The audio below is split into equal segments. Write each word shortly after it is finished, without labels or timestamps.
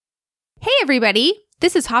everybody.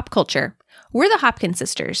 This is Hop Culture. We're the Hopkins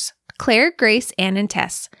sisters, Claire, Grace, Anne, and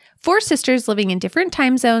Tess. 4 sisters living in different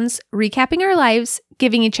time zones, recapping our lives,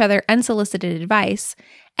 giving each other unsolicited advice,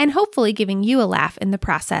 and hopefully giving you a laugh in the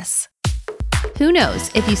process. Who knows,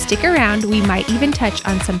 if you stick around, we might even touch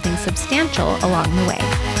on something substantial along the way.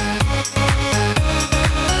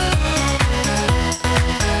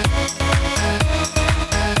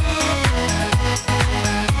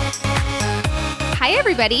 Hi,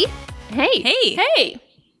 everybody. Hey.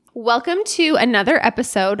 Welcome to another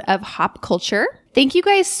episode of Hop Culture. Thank you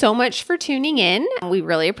guys so much for tuning in. We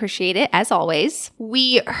really appreciate it, as always.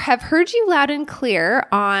 We have heard you loud and clear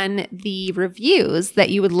on the reviews that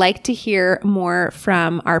you would like to hear more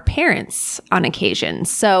from our parents on occasion.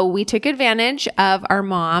 So we took advantage of our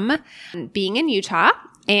mom being in Utah,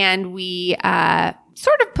 and we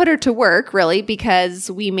sort of put her to work, really, because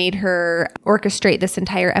we made her orchestrate this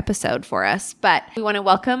entire episode for us. But we want to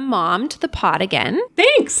welcome Mom to the pod again.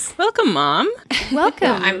 Thanks. Welcome, Mom.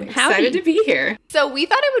 Welcome. I'm excited to be here. So we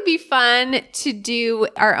thought it would be fun to do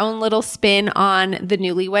our own little spin on the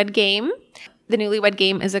Newlywed Game. The Newlywed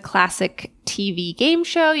Game is a classic TV game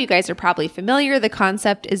show. You guys are probably familiar. The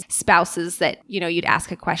concept is spouses that, you'd ask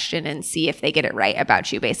a question and see if they get it right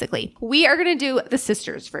about you, basically. We are going to do the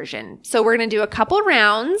sisters version. So we're going to do a couple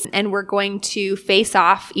rounds and we're going to face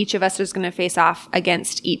off. Each of us is going to face off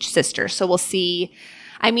against each sister. So we'll see.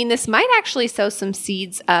 This might actually sow some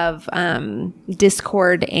seeds of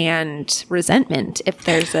discord and resentment if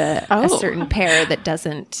there's a certain pair that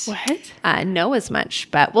doesn't know as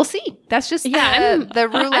much. But we'll see. That's just the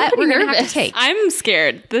roulette we're going to have to take. I'm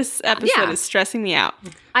scared. This episode is stressing me out.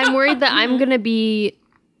 I'm worried that I'm going to be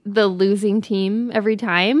the losing team every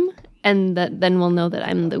time, and then we'll know that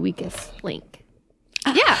I'm the weakest link.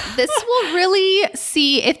 Yeah, this will really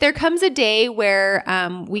see if there comes a day where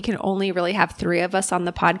we can only really have 3 of us on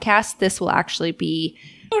the podcast. This will actually be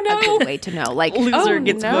a good way to know. Like, loser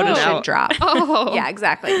gets voted out. Drop. Yeah,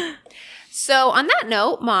 exactly. So on that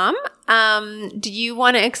note, Mom, do you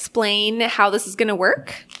want to explain how this is going to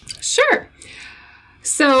work? Sure.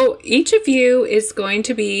 So each of you is going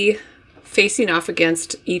to be facing off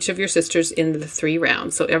against each of your sisters in the 3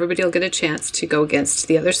 rounds. So everybody will get a chance to go against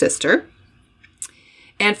the other sister.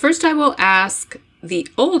 And first I will ask the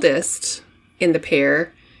oldest in the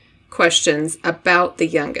pair questions about the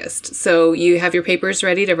youngest. So you have your papers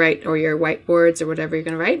ready to write, or your whiteboards or whatever you're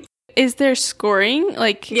going to write? Is there scoring?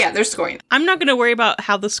 Yeah, there's scoring. I'm not going to worry about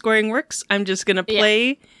how the scoring works. I'm just going to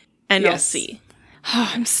play and I'll see.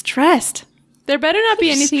 Oh, I'm stressed. There better not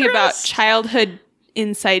be anything about childhood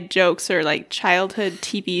inside jokes or childhood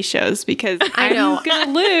TV shows, because I'm going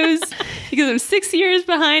to lose because I'm 6 years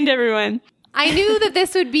behind everyone. I knew that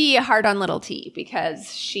this would be hard on little T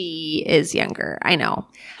because she is younger. I know.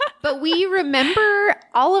 But we remember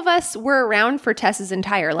all of us were around for Tess's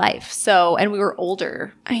entire life. And we were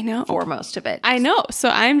older. I know. For most of it. I know. So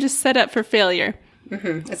I'm just set up for failure.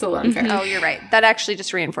 Mm-hmm. It's a little unfair. Oh, you're right. That actually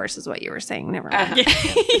just reinforces what you were saying. Never mind.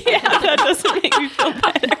 Yeah, that doesn't make me feel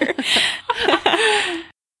better.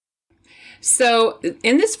 So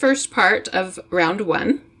in this first part of round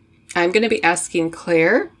 1, I'm going to be asking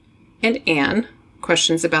Claire and Anne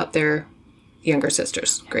questions about their younger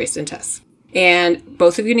sisters, Grace and Tess. And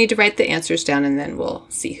both of you need to write the answers down, and then we'll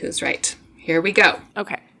see who's right. Here we go.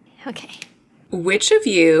 Okay. Which of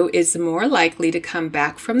you is more likely to come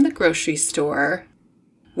back from the grocery store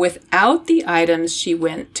without the items she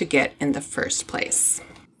went to get in the first place?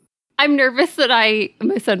 I'm nervous that I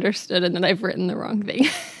misunderstood and that I've written the wrong thing.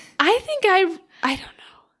 I think I don't know.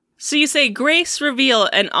 So you say Grace reveal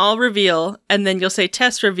and I'll reveal, and then you'll say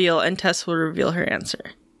Tess reveal and Tess will reveal her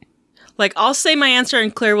answer. I'll say my answer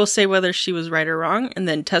and Claire will say whether she was right or wrong, and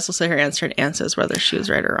then Tess will say her answer and Anne says whether she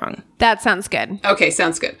was right or wrong. That sounds good. Okay,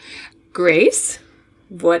 sounds good. Grace,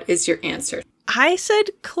 what is your answer? I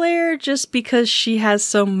said Claire just because she has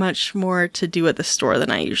so much more to do at the store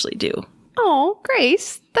than I usually do. Oh,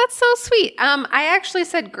 Grace. That's so sweet. I actually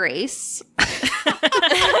said Grace.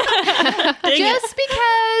 Just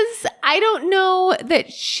because I don't know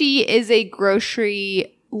that she is a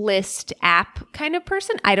grocery list app kind of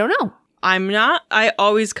person. I don't know. I'm not. I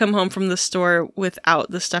always come home from the store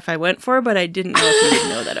without the stuff I went for, but I didn't know if you didn't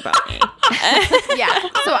know that about me. Yeah.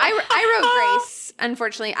 So I wrote Grace,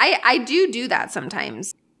 unfortunately. I do that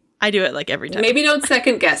sometimes. I do it every time. Maybe don't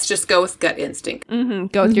second guess. Just go with gut instinct. Mm-hmm.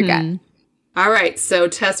 Go with your gut. All right. So,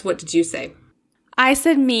 Tess, what did you say? I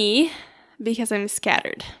said me because I'm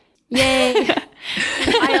scattered. Yay.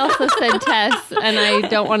 I also said Tess, and I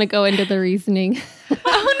don't want to go into the reasoning.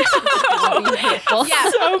 Oh, no.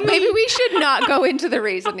 Yeah, so maybe we should not go into the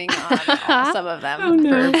reasoning on some of them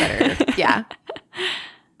for better. Yeah.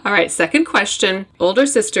 All All right, second question. Older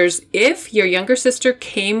sisters, if your younger sister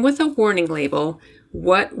came with a warning label,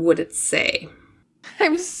 what would it say?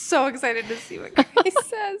 I'm so excited to see what Grace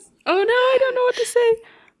says. Oh no, I don't know what to say.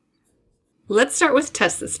 Let's start with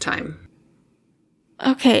Tess this time.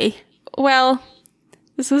 Okay. Well,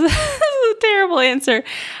 this was a terrible answer.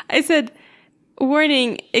 I said,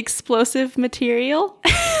 warning, explosive material.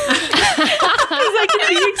 Because I can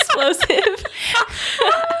be explosive.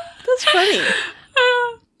 That's funny.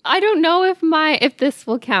 I don't know if this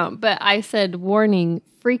will count, but I said warning,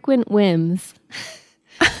 frequent whims.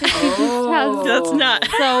 That's not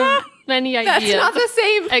So many ideas. That's not the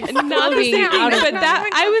same. not the same thing, but that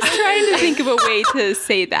I was trying to think of a way to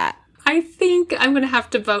say that. I think I'm going to have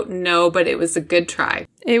to vote no, but it was a good try.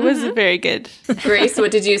 It was very good. Grace, what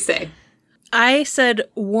did you say? I said,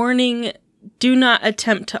 warning, do not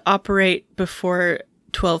attempt to operate before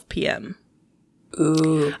 12 p.m.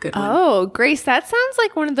 Ooh, good one. Oh, Grace, that sounds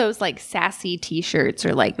like one of those like sassy t-shirts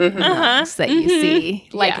or like mugs that you see.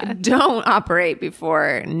 Like, don't operate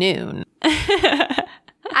before noon.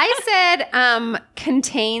 I said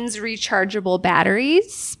contains rechargeable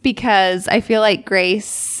batteries because I feel like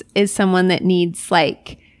Grace is someone that needs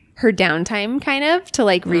like her downtime kind of to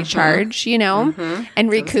like recharge, you know,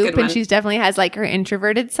 and recoup. And she definitely has like her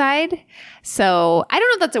introverted side. So I don't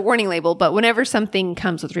know if that's a warning label, but whenever something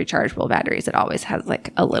comes with rechargeable batteries, it always has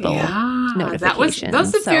like a little notification.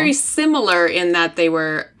 Those are very similar in that they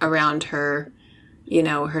were around her, you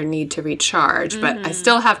know, her need to recharge. But I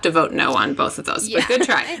still have to vote no on both of those. But good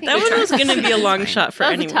try. That one was going to be a long shot for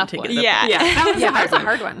anyone to get up. Yeah. That's a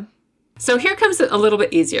hard one. So here comes a little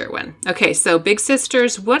bit easier one. Okay, so Big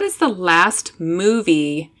Sisters, what is the last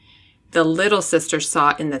movie the little sister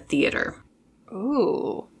saw in the theater?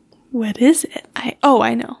 Ooh. What is it?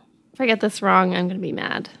 I know. If I get this wrong, I'm going to be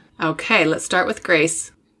mad. Okay, let's start with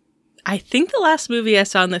Grace. I think the last movie I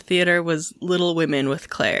saw in the theater was Little Women with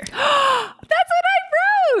Claire. That's what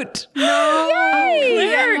I wrote.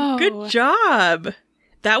 Claire, good job.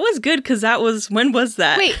 That was good because when was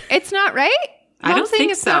that? Wait, it's not right? I don't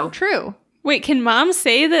think it's so. Not true. Wait, can Mom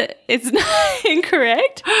say that it's not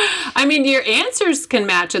incorrect? I mean, your answers can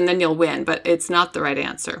match and then you'll win, but it's not the right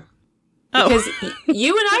answer. Because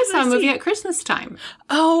you and I saw a movie at Christmas time.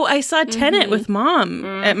 Oh, I saw Tenet with Mom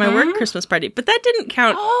at my work Christmas party, but that didn't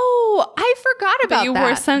count. Oh, I forgot about But you that.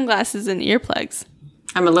 wore sunglasses and earplugs.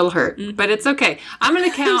 I'm a little hurt, but it's okay. I'm going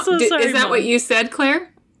to count. so sorry, is that Mom. what you said,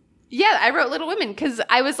 Claire? Yeah, I wrote Little Women because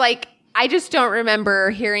I was like, I just don't remember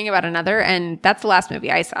hearing about another, and that's the last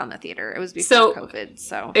movie I saw in the theater. It was before COVID,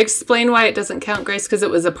 so. Explain why it doesn't count, Grace, because it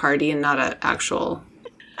was a party and not an actual...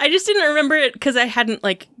 I just didn't remember it because I hadn't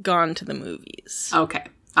gone to the movies. Okay.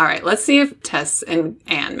 All right. Let's see if Tess and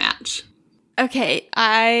Anne match. Okay,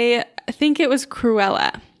 I think it was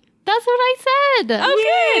Cruella. That's what I said.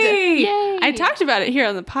 Oh, good. Yay. I talked about it here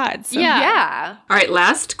on the pod. So. Yeah. All right.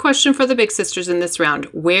 Last question for the Big Sisters in this round.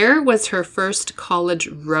 Where was her first college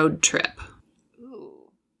road trip?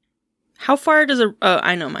 How far does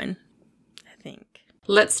I know mine, I think.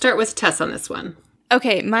 Let's start with Tess on this one.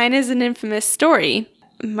 Okay, mine is an infamous story.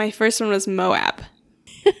 My first one was Moab.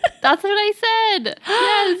 That's what I said.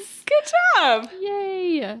 Yes. Good job.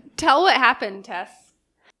 Yay. Tell what happened, Tess.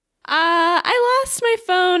 I lost my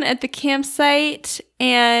phone at the campsite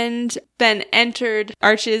and then entered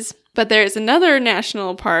Arches, but there's another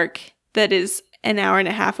national park that is an hour and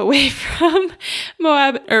a half away from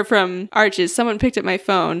Moab, or from Arches. Someone picked up my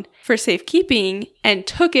phone for safekeeping and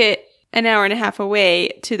took it an hour and a half away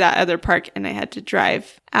to that other park, and I had to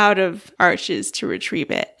drive out of Arches to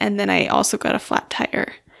retrieve it. And then I also got a flat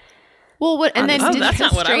tire. Well, what? And then Oh, did that's the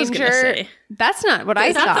not what I was gonna stranger- say. That's not what I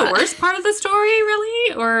Is that thought. the worst part of the story,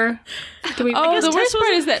 really? Or do we... Oh, guess the worst Tess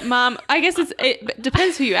part is that Mom, I guess it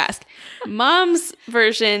depends who you ask. Mom's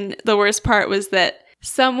version, the worst part was that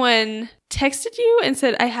someone texted you and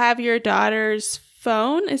said, I have your daughter's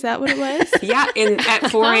phone. Is that what it was? Yeah,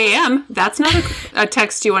 at 4 a.m. That's not a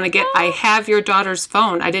text you want to get. I have your daughter's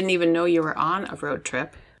phone. I didn't even know you were on a road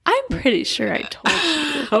trip. I'm pretty sure I told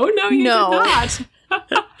you. Oh, no, you No. did not.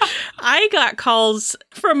 I got calls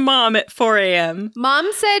from Mom at 4 a.m. Mom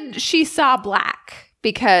said she saw black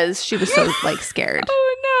because she was so scared.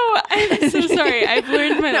 Oh, no. I'm so sorry. I've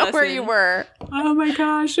learned my Know lesson. where you were. Oh, my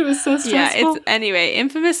gosh. It was so Yeah, stressful. anyway,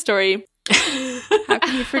 infamous story. How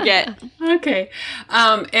can you forget? Okay.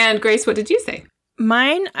 And Grace, what did you say?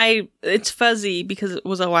 Mine, it's fuzzy because it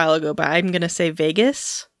was a while ago, but I'm going to say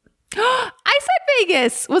Vegas. I said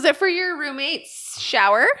Vegas. Was it for your roommate's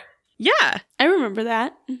shower? Yeah, I remember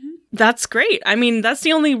that. that's great. I mean, that's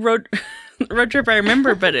the only road road trip I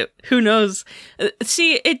remember, but who knows?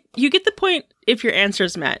 You get the point if your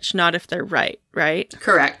answers match, not if they're right?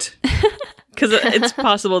 Correct. Because it's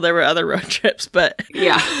possible there were other road trips, but...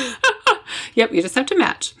 Yeah. Yep, you just have to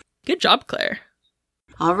match. Good job, Claire.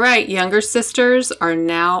 All right, younger sisters are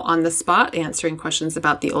now on the spot answering questions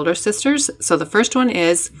about the older sisters. So the first one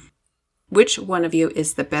is, which one of you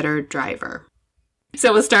is the better driver?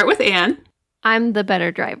 So we'll start with Anne. I'm the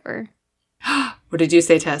better driver. What did you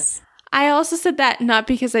say, Tess? I also said that not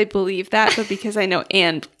because I believe that, but because I know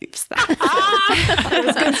Anne believes that.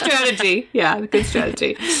 That's good strategy. Yeah, good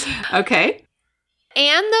strategy. Okay.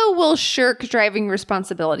 Anne, though, will shirk driving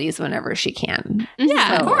responsibilities whenever she can.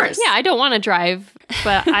 Yeah, of course. Yeah, I don't want to drive,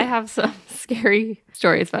 but I have some scary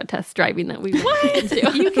stories about Tess driving that we won't get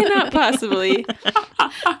into. You cannot possibly.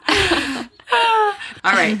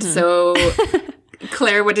 All right, so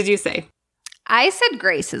Claire, what did you say? I said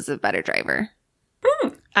Grace is a better driver.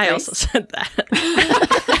 I also said that.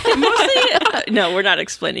 Mostly, no, we're not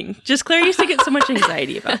explaining. Just Claire used to get so much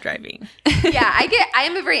anxiety about driving. Yeah, I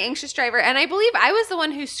am a very anxious driver, and I believe I was the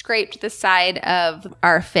one who scraped the side of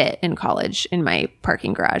our Fit in college in my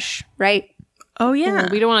parking garage, right? Oh, yeah.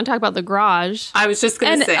 We don't want to talk about the garage. I was just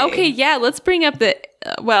going to say. Okay, yeah, let's bring up the,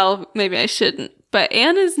 well, maybe I shouldn't, but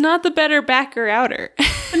Anne is not the better backer outer.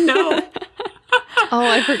 No. Oh,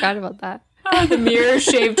 I forgot about that. The mirror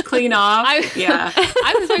shaved clean off. Yeah.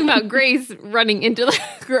 I was talking about Grace running into the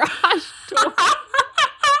garage door.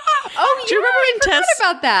 Oh, Do you remember when Tess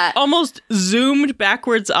about that? almost zoomed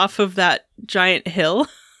backwards off of that giant hill?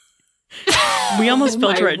 We almost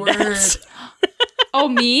fell to our deaths. Oh,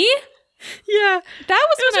 me? Yeah. That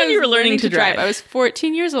was when I you was were learning to drive. I was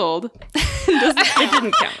 14 years old. It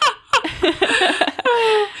didn't count.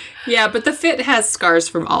 Yeah, but the Fit has scars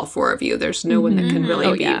from all four of you. There's no one that can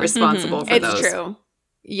really be responsible for those. It's true.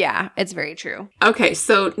 Yeah, it's very true. Okay,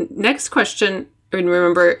 so next question. And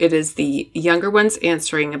remember, it is the younger ones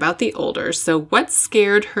answering about the older. So what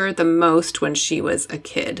scared her the most when she was a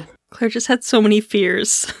kid? Claire just had so many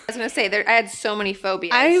fears. I was going to say, I had so many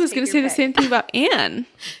phobias. I was going to say the same thing about Anne.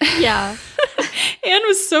 Yeah. Anne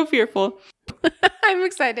was so fearful. I'm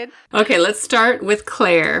excited. Okay, let's start with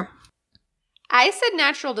Claire. I said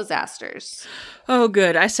natural disasters. Oh,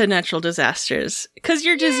 good. I said natural disasters. Because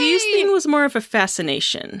your disease thing was more of a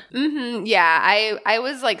fascination. Mm-hmm. Yeah, I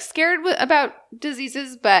was like scared about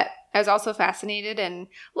diseases, but I was also fascinated. And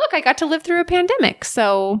look, I got to live through a pandemic.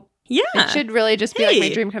 So yeah, it should really just be like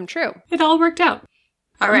my dream come true. It all worked out.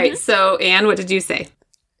 All right, so Anne, what did you say?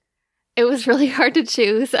 It was really hard to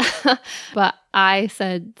choose, but I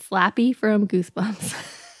said Slappy from Goosebumps.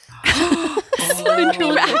 How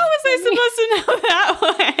was I supposed to know that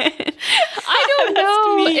one? I don't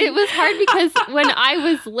know. It was hard because when I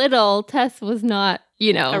was little, Tess was not,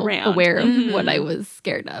 aware of what I was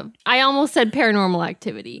scared of. I almost said Paranormal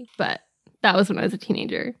Activity, but that was when I was a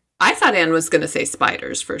teenager. I thought Anne was going to say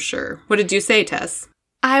spiders for sure. What did you say, Tess?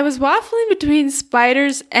 I was waffling between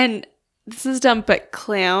spiders and, this is dumb, but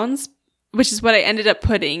clowns, which is what I ended up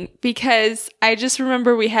putting, because I just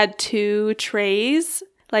remember we had 2 trays,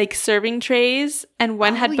 like serving trays, and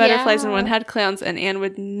one had butterflies and one had clowns, and Anne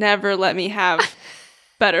would never let me have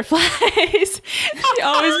butterflies. She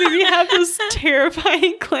always made me have those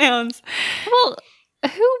terrifying clowns. Well,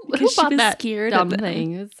 who bought that scared dumb of them.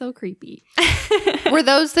 thing? It was so creepy. Were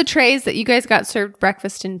those the trays that you guys got served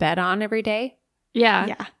breakfast in bed on every day? Yeah.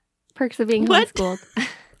 Yeah. Perks of being What? homeschooled.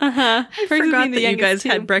 Uh-huh. I forgot that you guys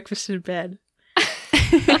had breakfast in bed.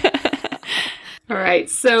 All right,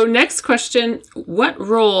 so next question. What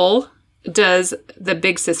role does the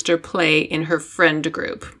big sister play in her friend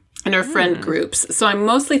group, in her friend groups? So I'm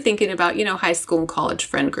mostly thinking about, high school and college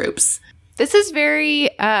friend groups. This is very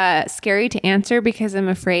scary to answer because I'm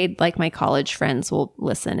afraid like my college friends will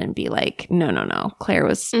listen and be like, no. Claire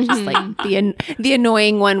was just like the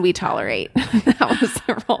annoying one we tolerate. That was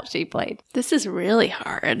the role she played. This is really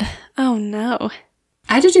hard. Oh, no.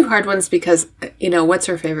 I had to do hard ones because, what's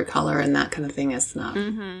her favorite color and that kind of thing is not.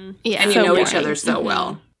 Yeah. And you so know each boring. other so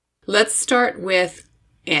well. Let's start with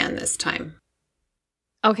Anne this time.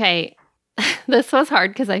 Okay. This was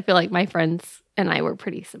hard because I feel like my friends and I were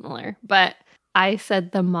pretty similar, but I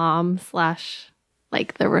said the mom /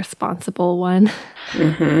 like the responsible one.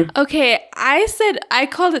 Okay, I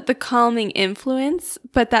called it the calming influence,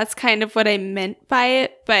 but that's kind of what I meant by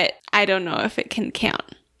it, but I don't know if it can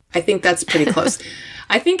count. I think that's pretty close.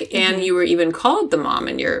 I think, Anne, you were even called the mom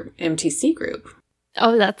in your MTC group.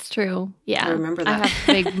 Oh, that's true. Yeah. I remember that. I have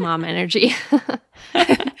big mom energy.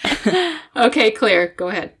 Okay, Claire, go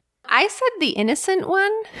ahead. I said the innocent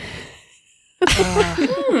one.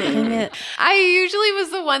 Dang it. I usually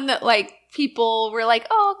was the one that like people were like,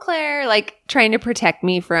 oh, Claire, like trying to protect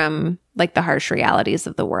me from like the harsh realities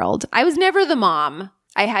of the world. I was never the mom.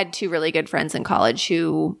 I had 2 really good friends in college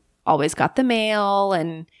who always got the mail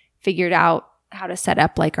and figured out how to set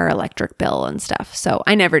up like our electric bill and stuff. So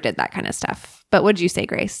I never did that kind of stuff. But what'd you say,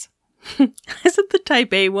 Grace? I said the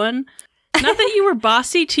type A one. Not that you were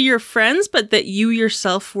bossy to your friends, but that you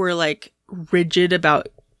yourself were like rigid about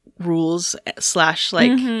rules /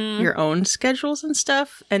 like your own schedules and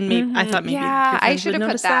stuff. And maybe I thought maybe I should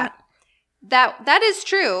have put that. That is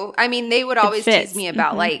true. I mean, they would always tease me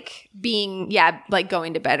about like being like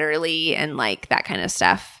going to bed early and like that kind of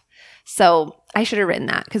stuff. So I should have written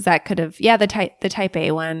that because that could have the type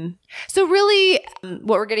A one. So really,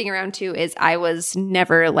 what we're getting around to is I was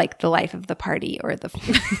never like the life of the party or the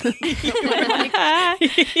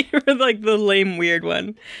you were like the lame weird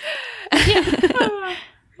one.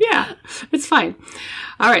 Yeah, it's fine.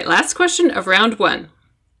 All right, last question of round 1.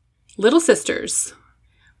 Little sisters,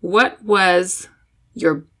 what was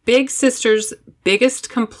your big sister's biggest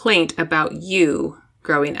complaint about you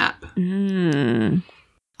growing up?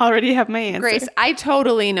 Already have my answer. Grace, I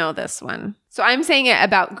totally know this one. So I'm saying it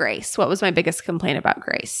about Grace. What was my biggest complaint about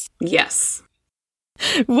Grace? Yes.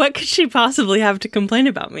 What could she possibly have to complain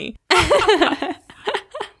about me?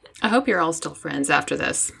 I hope you're all still friends after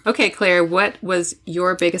this. Okay, Claire, what was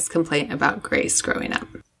your biggest complaint about Grace growing up?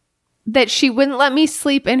 That she wouldn't let me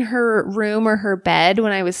sleep in her room or her bed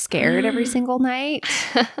when I was scared every single night.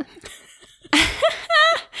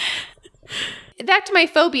 Back to my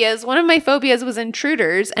phobias. One of my phobias was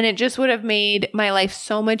intruders, and it just would have made my life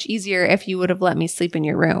so much easier if you would have let me sleep in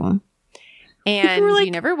your room. And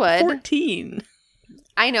you never would. 14.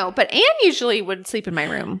 I know, but Anne usually would sleep in my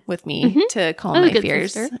room with me to calm my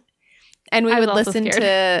fears. Sister. And we would listen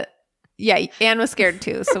to... Yeah, Anne was scared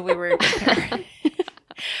too, so we were a good pair.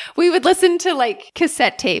 We would listen to like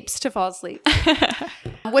cassette tapes to fall asleep.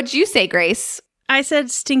 What'd you say, Grace? I said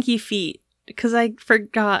stinky feet because I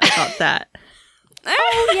forgot about that.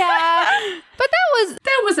 Oh, yeah. But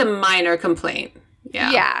that was a minor complaint.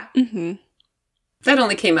 Yeah. Yeah. Mm-hmm. That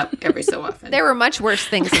only came up every so often. There were much worse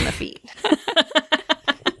things than the feet.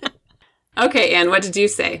 Okay, Anne, what did you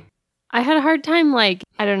say? I had a hard time, like,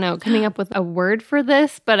 I don't know, coming up with a word for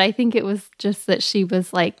this, but I think it was just that she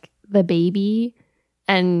was like the baby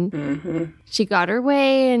and she got her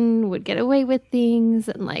way and would get away with things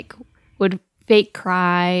and like would fake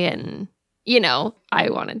cry and, you know, I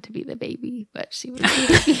wanted to be the baby, but she was the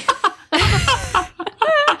baby.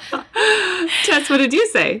 Tess, what did you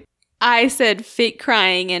say? I said fake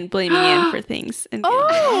crying and blaming Anne for things. And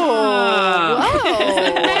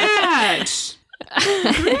match.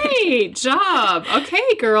 Great job.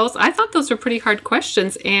 Okay, girls. I thought those were pretty hard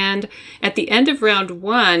questions. And at the end of round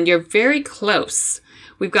 1, you're very close.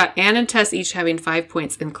 We've got Anne and Tess each having 5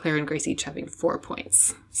 points and Claire and Grace each having 4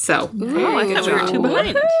 points. So, I guess we were 2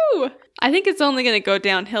 behind. I think it's only going to go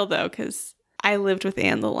downhill, though, because I lived with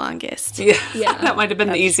Anne the longest. Yeah. That might have been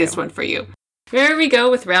the easiest one for you. There we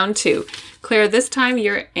go with round 2. Claire, this time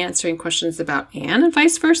you're answering questions about Anne and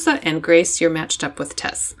vice versa, and Grace, you're matched up with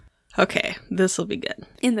Tess. Okay, this will be good.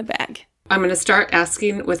 In the bag. I'm going to start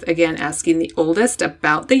asking the oldest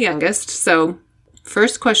about the youngest. So,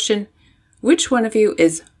 first question, which one of you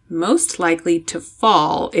is most likely to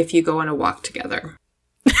fall if you go on a walk together?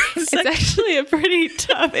 It's actually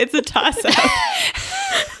it's a toss-up.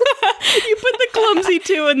 You put the clumsy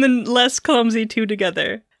 2 and then less clumsy 2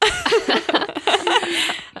 together.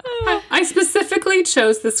 I specifically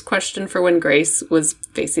chose this question for when Grace was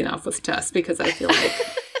facing off with Tess because I feel like...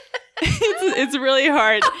 it's really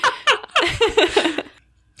hard.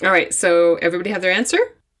 All right, so everybody have their answer?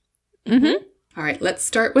 Mm-hmm. All right, let's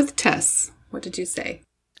start with Tess. What did you say?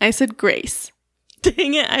 I said Grace.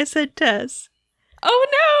 Dang it, I said Tess. Oh,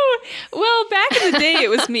 no! Well, back in the day, it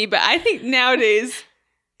was me, but I think nowadays...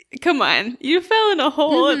 Come on, you fell in a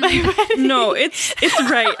hole at my wedding. No, it's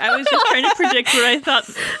right. I was just trying to predict what I thought.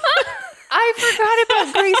 I forgot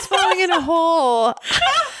about Grace falling in a hole.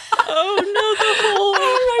 Oh, no, the hole.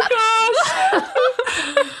 Oh, my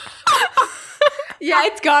gosh. Yeah,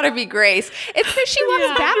 it's got to be Grace. It's because she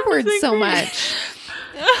walks backwards so much.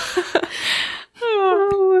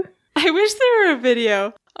 Oh, I wish there were a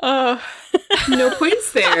video. Oh, no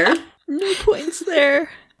points there. No points there.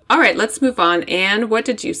 All right, let's move on. Anne, what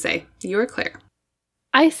did you say? You or Claire?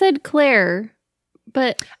 I said Claire,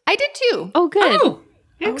 but... I did too. Oh, good. Oh,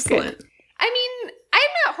 excellent. Okay. I mean, I'm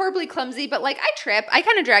not horribly clumsy, but like I trip. I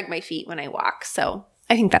kind of drag my feet when I walk, so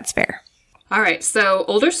I think that's fair. All right, so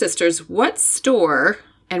older sisters, what store,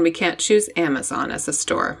 and we can't choose Amazon as a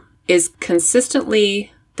store, is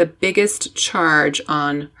consistently the biggest charge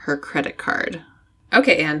on her credit card?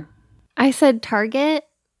 Okay, Anne. I said Target.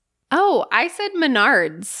 Oh, I said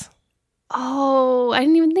Menards. Oh, I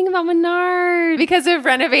didn't even think about Menards. Because of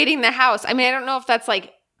renovating the house. I mean, I don't know if that's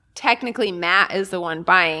like technically Matt is the one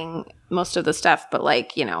buying most of the stuff, but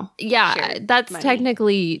like, you know. Yeah, that's money.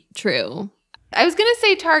 Technically true. I was going to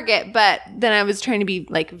say Target, but then I was trying to be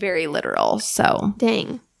like very literal. So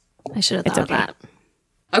dang. I should have thought of that.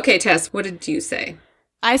 Okay, Tess, what did you say?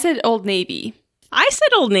 I said Old Navy. I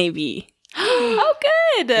said Old Navy. Oh,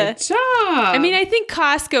 good. Good job. I mean, I think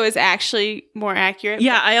Costco is actually more accurate.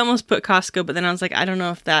 Yeah, I almost put Costco, but then I was like, I don't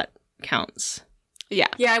know if that counts. Yeah.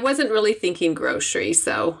 Yeah, I wasn't really thinking grocery,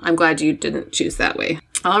 so I'm glad you didn't choose that way.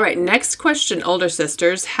 All right, next question, older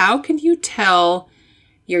sisters. How can you tell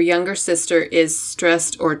your younger sister is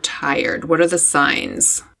stressed or tired? What are the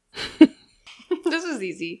signs? This is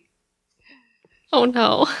easy. Oh,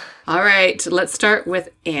 no. All right, let's start with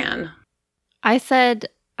Anne. I said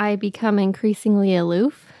I become increasingly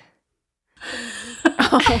aloof.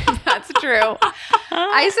 Oh, that's true.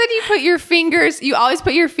 I said you always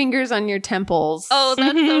put your fingers on your temples. Oh,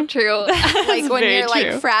 that's so true. Like when you're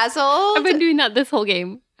like frazzled. I've been doing that this whole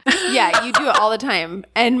game. Yeah, you do it all the time.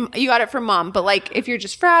 And you got it from Mom. But like if you're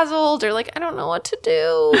just frazzled or like I don't know what to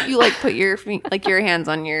do, you like put your hands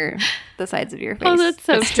on the sides of your face. Oh, that's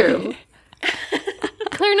so true.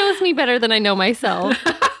 Claire knows me better than I know myself.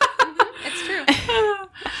 It's true.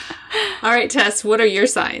 All right, Tess, what are your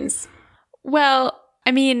signs? Well,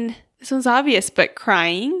 I mean, this one's obvious, but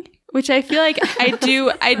crying, which I feel like I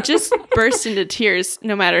do. I just burst into tears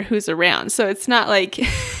no matter who's around. So it's not like a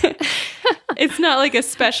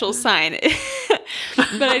special sign.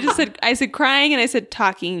 But I said crying and I said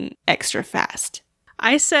talking extra fast.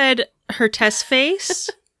 I said her Tess face.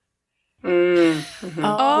 Mm-hmm.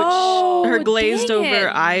 Oh, her glazed over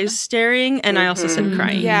eyes staring, and I also said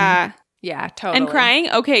crying. Yeah. Yeah, totally. And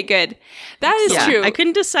crying? Okay, good. That is true. I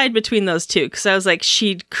couldn't decide between those two because I was like,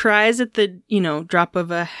 she cries at the, drop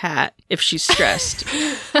of a hat if she's stressed,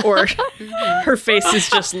 or her face is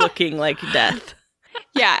just looking like death.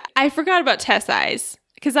 Yeah, I forgot about Tess eyes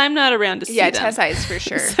because I'm not around to see them. Yeah, Tess eyes for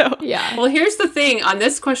sure. So, yeah. Well, here's the thing. On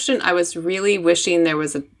this question, I was really wishing there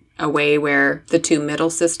was a way where the two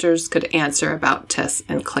middle sisters could answer about Tess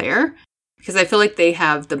and Claire, because I feel like they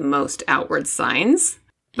have the most outward signs.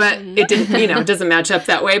 But it didn't, it doesn't match up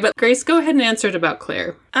that way. But Grace, go ahead and answer it about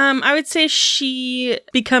Claire. I would say she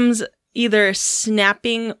becomes either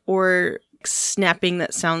snapping or snapping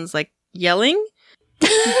that sounds like yelling.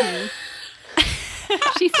 She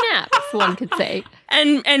snaps, one could say.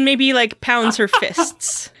 And maybe like pounds her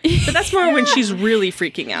fists. But that's more when she's really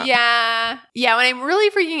freaking out. Yeah. Yeah, when I'm really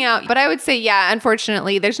freaking out. But I would say, yeah,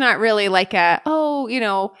 unfortunately, there's not really like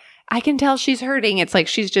I can tell she's hurting. It's like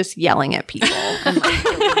she's just yelling at people. And like,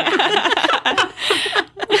 really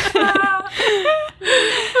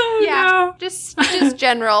yeah, just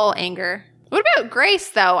general anger. What about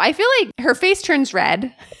Grace, though? I feel like her face turns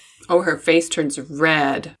red. Oh, her face turns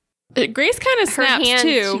red. Grace kind of snaps, hands,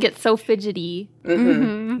 too. She gets so fidgety.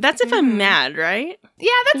 Mm-hmm. That's if I'm mad, right?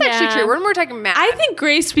 Yeah, that's actually true. We're more talking mad. I think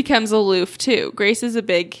Grace becomes aloof, too. Grace is a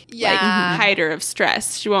big hider of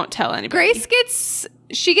stress. She won't tell anybody. Grace gets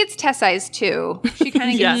Tess eyes, too. She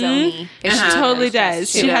kind of gets zony. She totally does.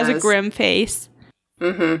 She has a grim face.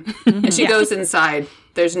 Mm-hmm. And she goes inside.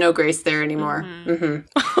 There's no Grace there anymore. Mm-hmm.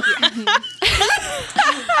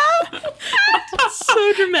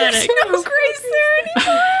 So dramatic. There's no Grace there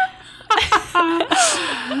anymore.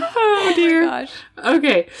 Oh, dear. My gosh.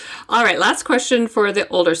 Okay. All right. Last question for the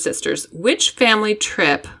older sisters. Which family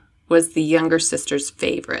trip was the younger sister's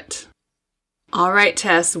favorite? All right,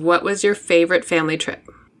 Tess, what was your favorite family trip?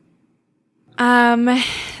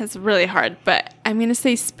 That's really hard, but I'm going to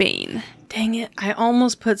say Spain. Dang it. I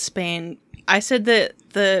almost put Spain. I said that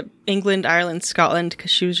the England, Ireland, Scotland,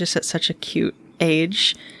 because she was just at such a cute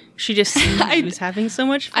age. She just seemed she was having so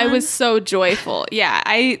much fun. I was so joyful. Yeah,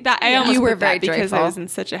 I almost you were put very that because joyful. I was in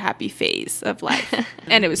such a happy phase of life,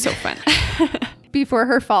 and it was so fun. Before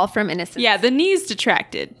her fall from innocence. Yeah, the knees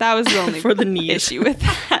detracted. That was the only For the knees. issue with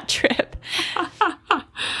that trip.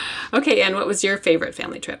 Okay, and what was your favorite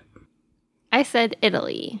family trip? I said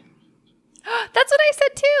Italy. That's what I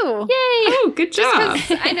said too. Yay! Oh, good job.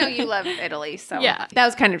 I know you love Italy, so Yeah. that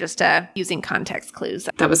was kind of just using context clues.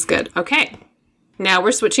 That was good. Okay. Now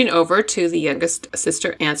we're switching over to the youngest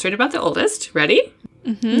sister answering about the oldest. Ready?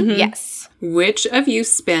 Mm-hmm. Yes. Which of you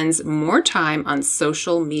spends more time on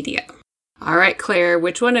social media? All right, Claire,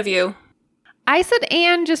 which one of you? I said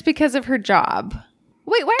Anne just because of her job.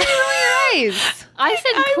 Wait, why are you rolling your eyes? I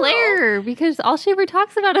said Claire because all she ever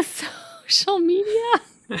talks about is social media.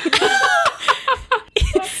 Even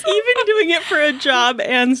doing it for a job,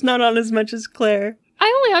 Anne's not on as much as Claire.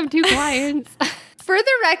 I only have 2 clients. For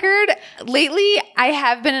the record, lately I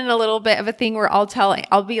have been in a little bit of a thing where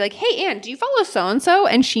I'll be like, hey, Anne, do you follow so-and-so?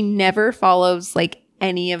 And she never follows like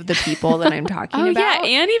any of the people that I'm talking about. Yeah,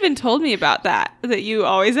 Anne even told me about that you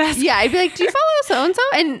always ask. Yeah, I'd be like, do you follow so-and-so?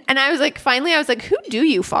 And I was like, finally, I was like, who do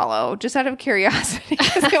you follow? Just out of curiosity.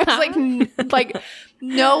 Because it was like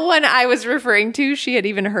no one I was referring to she had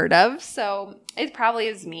even heard of. So it probably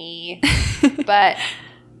is me. But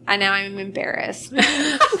now I'm embarrassed. And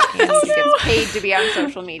gets paid to be on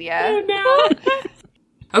social media.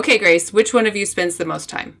 Okay, Grace, which one of you spends the most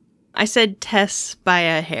time? I said Tess by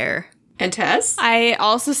a hair. And Tess? I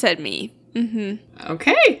also said me. Mm-hmm.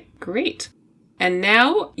 Okay, great. And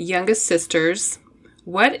now, youngest sisters,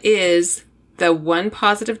 what is the one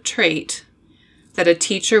positive trait that a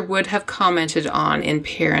teacher would have commented on in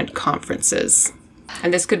parent conferences?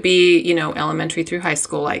 And this could be, elementary through high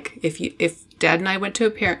school. Like if Dad and I went to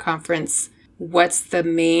a parent conference, what's the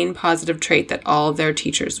main positive trait that all their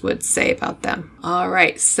teachers would say about them? All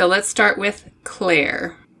right, so let's start with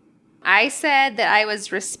Claire. I said that I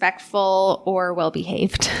was respectful or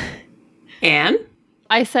well-behaved. Anne?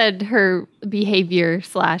 I said her behavior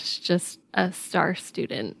 / just a star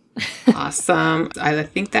student. Awesome. I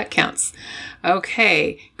think that counts.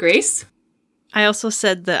 Okay, Grace? I also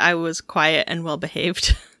said that I was quiet and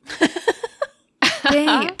well-behaved.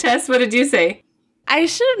 Dang. Tess, what did you say? I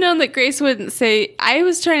should have known that Grace wouldn't say. I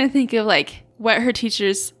was trying to think of like what her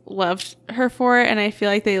teachers loved her for, and I feel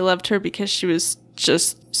like they loved her because she was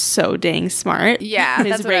just so dang smart. Yeah, Ms.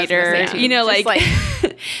 that's what I was Rader. gonna say, too.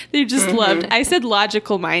 Like they just loved. I said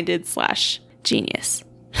logical minded / genius.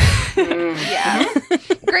 Yeah.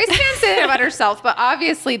 Grace can't say that about herself, but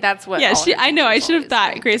obviously that's what. Yeah, I know. I should have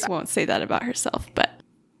thought think Grace about. won't say that about herself, but.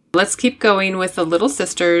 Let's keep going with the little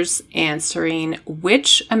sisters answering,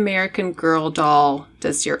 which American Girl doll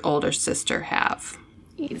does your older sister have?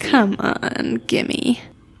 Easy. Come on, gimme.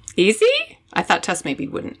 Easy? I thought Tess maybe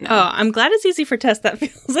wouldn't know. Oh, I'm glad it's easy for Tess. That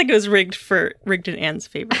feels like it was rigged in Anne's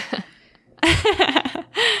favor.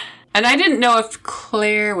 And I didn't know if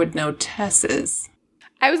Claire would know Tess's.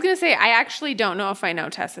 I was going to say, I actually don't know if I know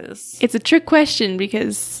Tess's. It's a trick question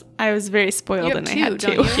because I was very spoiled and I had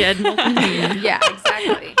don't two. you? She had multiple. Yeah,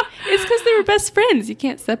 exactly. It's because they were best friends. You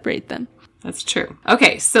can't separate them. That's true.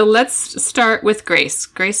 Okay, so let's start with Grace.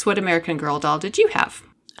 Grace, what American Girl doll did you have?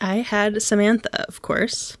 I had Samantha, of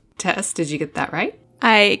course. Tess, did you get that right?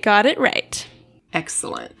 I got it right.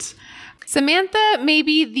 Excellent. Samantha may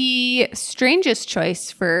be the strangest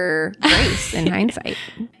choice for Grace in hindsight.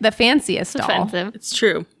 The fanciest doll. Offensive. It's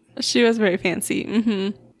true. She was very fancy.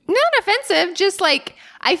 Mm-hmm. Not offensive, just like,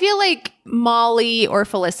 I feel like Molly or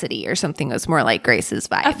Felicity or something was more like Grace's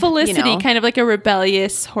vibe. A Felicity, you know? kind of like a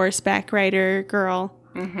rebellious horseback rider girl.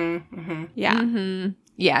 Mm-hmm, mm-hmm. Yeah. Mm-hmm.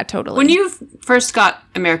 Yeah, totally. When you first got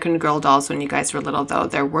American Girl dolls when you guys were little, though,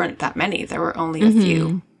 there weren't that many. There were only a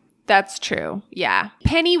few. That's true. Yeah.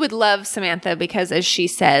 Penny would love Samantha because, as she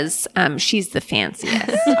says, she's the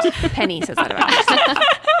fanciest. Penny says that about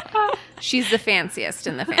herself. She's the fanciest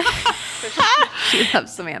in the family. So she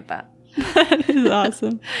loves Samantha. That is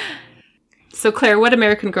awesome. So, Claire, what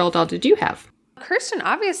American Girl doll did you have? Kirsten,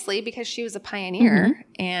 obviously, because she was a pioneer,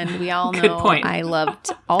 and we all know Good point. I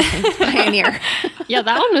loved all things pioneer. Yeah,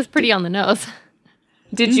 that one was pretty on the nose.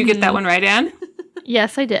 Did you get that one right, Anne?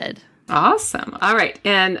 Yes, I did. Awesome. All right.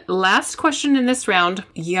 And last question in this round.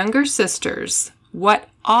 Younger sisters, what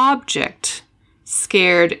object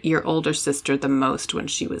scared your older sister the most when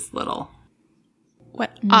she was little?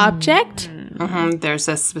 What object? There's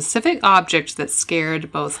a specific object that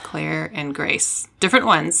scared both Claire and Grace. Different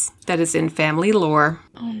ones that is in family lore.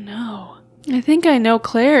 Oh, no. I think I know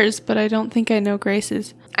Claire's, but I don't think I know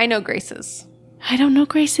Grace's. I know Grace's. I don't know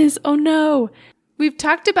Grace's. Oh, no. We've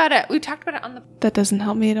talked about it. We've talked about it on the. That doesn't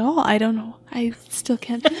help me at all. I don't know. I still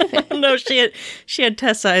can't think of it. No, she had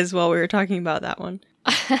Tess eyes while we were talking about that one.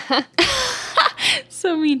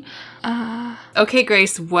 So mean. Okay,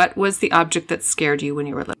 Grace, what was the object that scared you when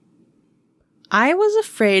you were little? I was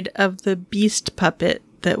afraid of the beast puppet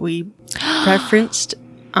that we referenced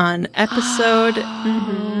on episode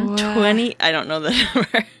 20. I don't know the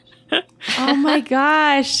number. Oh my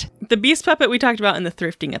gosh. The beast puppet we talked about in the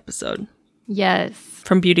thrifting episode Yes.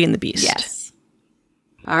 from Beauty and the Beast. Yes.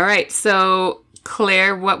 All right. So,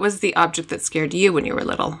 Claire, what was the object that scared you when you were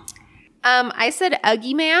little? I said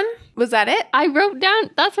Uggy Man. Was that it? I wrote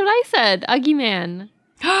down, that's what I said, Uggy Man.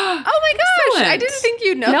 Oh my gosh. Excellent. I didn't think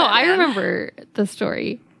you'd know No, that, I Anne. remember the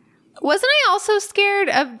story. Wasn't I also scared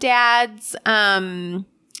of Dad's, the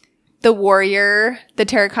warrior, the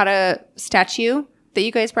terracotta statue that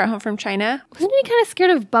you guys brought home from China? Wasn't he kind of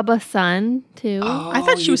scared of Bubba Sun, too? Oh, I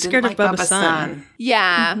thought she was scared of Bubba Bubba Sun.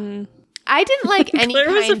 Yeah. I didn't like any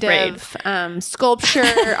kind of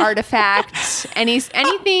sculpture, artifact, any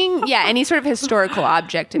sort of historical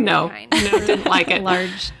object of any kind. No, didn't like it.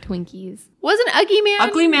 Large Twinkies. Wasn't Ugly Man?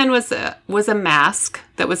 Ugly Man was a mask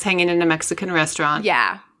that was hanging in a Mexican restaurant.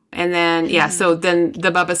 Yeah. And then, so then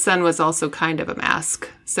the Bubba Sun was also kind of a mask.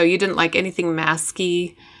 So you didn't like anything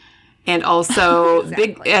masky. And also,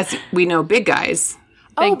 as we know, big guys.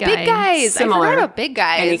 Big guys. Similar. I forgot about big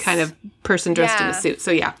guys. Any kind of person dressed in a suit.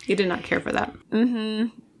 So yeah, you did not care for that. Mm-hmm.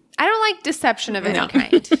 I don't like deception of any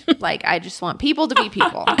kind. Like, I just want people to be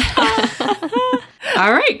people.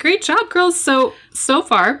 All right, great job, girls. So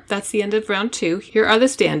far, that's the end of round 2. Here are the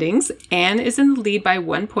standings. Anne is in the lead by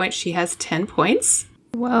 1 point. She has 10 points.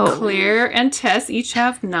 Whoa. Claire and Tess each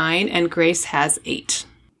have 9, and Grace has 8.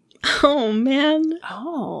 Oh, man.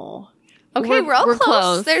 Oh. Okay, we're all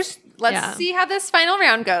close. Let's see how this final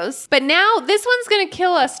round goes. But now this one's going to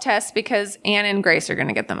kill us, Tess, because Anne and Grace are going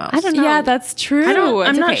to get the most. I don't know. Yeah, that's true.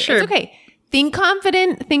 I'm not sure. It's okay. Think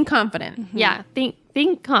confident. Mm-hmm. Yeah,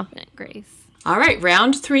 think confident, Grace. All right,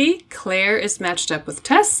 round 3. Claire is matched up with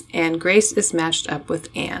Tess, and Grace is matched up with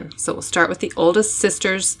Anne. So we'll start with the oldest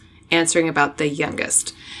sisters answering about the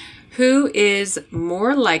youngest. Who is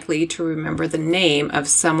more likely to remember the name of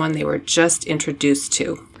someone they were just introduced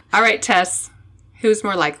to? All right, Tess, who's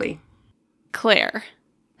more likely? Claire.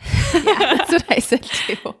 Yeah, that's what I said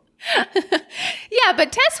too. Yeah,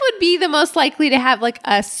 but Tess would be the most likely to have like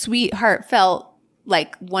a sweet, heartfelt,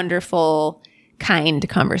 like wonderful, kind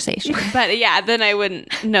conversation. But yeah, then I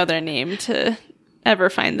wouldn't know their name to ever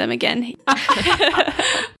find them again.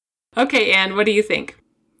 Okay, Anne, what do you think?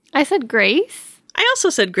 I said Grace. I also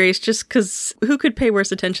said Grace just because who could pay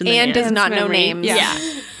worse attention than Anne? Anne does not know names. Yeah.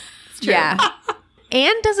 It's true. Yeah.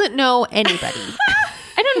 Anne doesn't know anybody.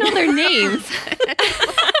 I don't know their names.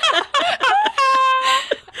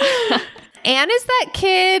 Anne is that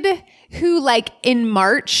kid who, like, in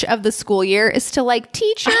March of the school year is still like,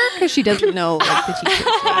 teacher, because she doesn't know, like, the teacher's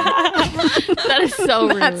name. That is so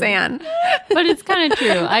rude. That's Anne. But it's kind of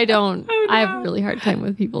true. I have a really hard time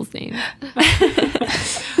with people's names.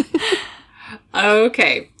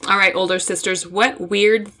 Okay. All right, older sisters. What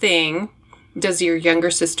weird thing does your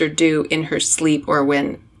younger sister do in her sleep or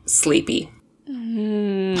when sleepy?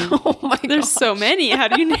 Oh my god. There's so many. How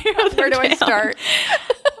do you narrow them Where do I down? start?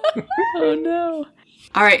 Oh no.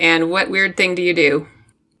 All right, Anne, what weird thing do you do?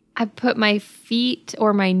 I put my feet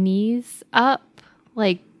or my knees up,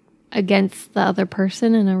 like, against the other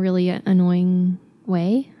person in a really annoying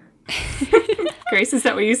way. Grace, is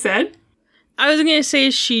that what you said? I was going to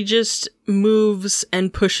say she just moves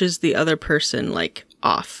and pushes the other person, like,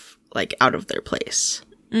 off, like, out of their place.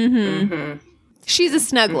 Mm-hmm. Mm-hmm. She's a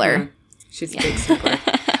snuggler. Mm-hmm. She's a big snuggler.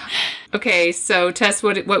 Okay, so Tess,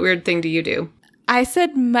 what weird thing do you do? I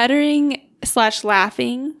said muttering /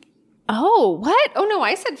 laughing. Oh, what? Oh, no,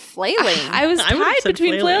 I said flailing. I was tied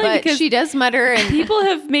between flailing but because she does mutter. And people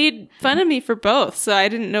have made fun of me for both, so I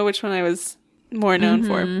didn't know which one I was more known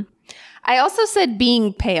for. I also said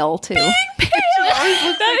being pale, too.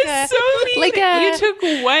 That is so mean. Like you took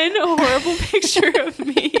one horrible picture of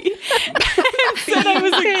me and said I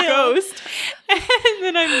was a ghost, and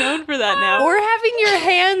then I'm known for that now. Or having your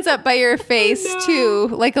hands up by your face, too,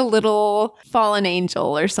 like a little fallen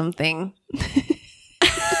angel or something.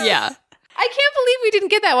 Yeah. I can't believe we didn't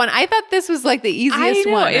get that one. I thought this was like the easiest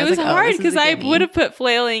one. It was like, hard because I would have put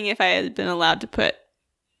flailing if I had been allowed to put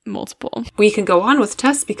multiple. We can go on with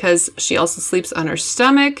Tess because she also sleeps on her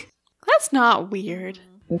stomach. That's not weird.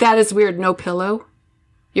 That is weird. No pillow.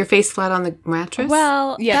 Your face flat on the mattress?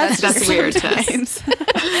 Well, yeah, that's weird, Tess. That's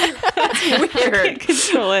weird. I can't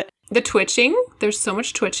control it. The twitching. There's so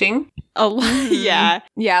much twitching. A lot. Yeah.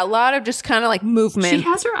 Yeah, a lot of just kind of like movement. She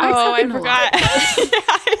has her eyes Oh, I open a lot. forgot.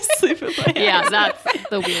 I sleep with my eyes. Yeah, that's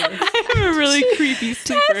the weirdest. I'm a really creepy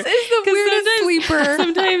sleeper. Tess is the weirdest sleeper.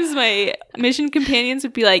 Sometimes my mission companions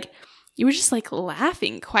would be like, you were just like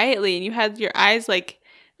laughing quietly and you had your eyes like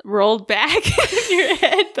rolled back in your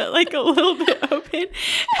head, but like a little bit open.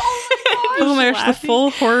 Oh my gosh, the full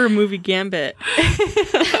horror movie gambit.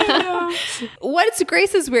 What's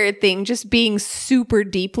Grace's weird thing? Just being super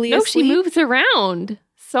deeply asleep? She moves around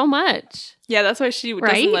so much. Yeah, that's why she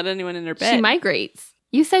doesn't let anyone in her bed. She migrates.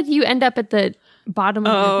 You said you end up at the bottom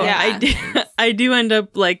of your bed. Yeah, I do end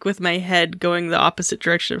up like with my head going the opposite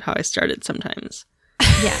direction of how I started sometimes.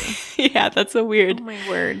 Yeah. Yeah, that's a weird, Oh my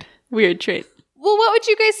word. weird trait. Well, what would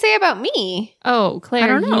you guys say about me? Oh, Claire, I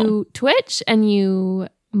don't know. you twitch and you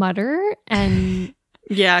mutter and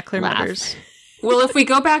Yeah, Claire laugh. mutters. Well, if we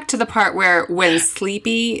go back to the part where when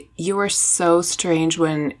sleepy, you are so strange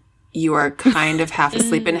when you are kind of half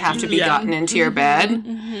asleep and have to be gotten into your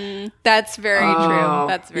bed. That's very true.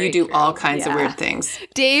 That's very You do true. all kinds of weird things.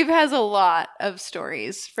 Dave has a lot of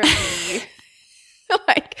stories from me.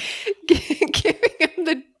 Like giving him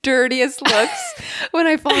the dirtiest looks when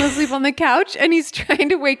I fall asleep on the couch and he's trying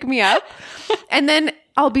to wake me up. And then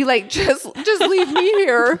I'll be like, just leave me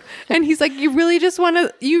here. And he's like, you really just want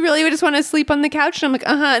to sleep on the couch? And I'm like,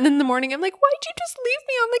 And then in the morning, I'm like, why'd you just leave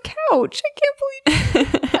me on the couch? I can't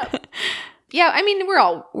believe you. Yeah, I mean, we're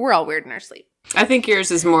all weird in our sleep. I think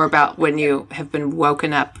yours is more about when you have been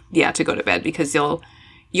woken up, to go to bed, because you'll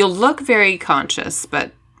look very conscious,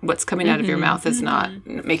 but what's coming out of your mouth is not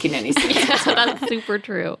making any sense. Yeah, that's super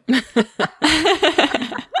true.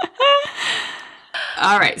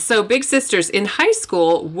 All right. So, big sisters, in high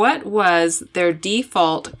school, what was their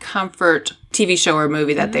default comfort TV show or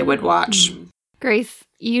movie that they would watch? Grace,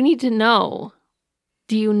 you need to know.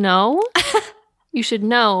 Do you know? You should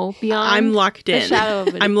know beyond I'm locked in. the shadow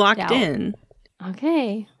of a I'm locked doubt. in.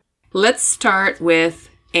 Okay. Let's start with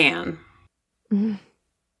Anne.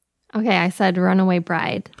 Okay, I said Runaway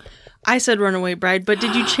Bride. I said Runaway Bride, but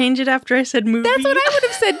did you change it after I said movie? That's what I would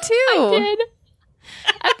have said too. I did.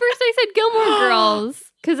 At first I said Gilmore Girls,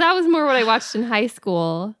 because that was more what I watched in high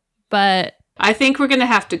school. But I think we're going to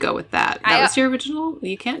have to go with that. That was your original.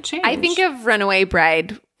 You can't change. I think of Runaway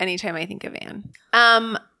Bride anytime I think of Anne.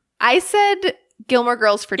 I said Gilmore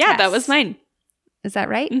Girls for Tess. Yeah, that was mine. Is that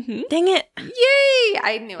right? Mm-hmm. Dang it. Yay!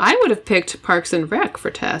 I knew it. I would have picked Parks and Rec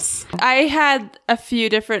for Tess. I had a few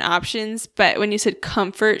different options, but when you said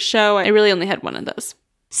comfort show, I really only had one of those.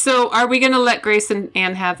 So are we going to let Grace and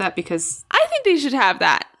Anne have that? Because I think they should have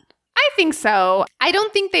that. I think so. I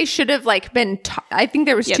don't think they should have been. I think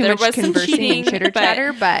there was too there much was some conversing cheating, and chitter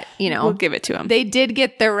chatter, but we'll give it to them. they did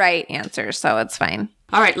get the right answer, so it's fine.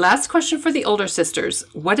 all right, last question for the older sisters.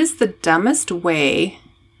 What is the dumbest way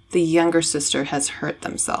the younger sister has hurt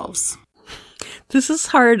themselves? This is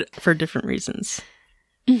hard for different reasons.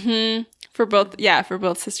 Mm-hmm. For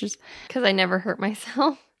both sisters. because I never hurt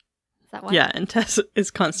myself. Is that why? Yeah, and Tess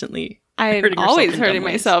is constantly I'm hurting herself always in hurting dumb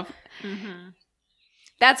ways. myself.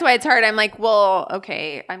 That's why it's hard. I'm like, well,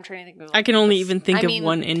 okay. I'm trying to think of. I can only even think I of mean,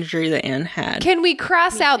 one injury that Anne had. Can we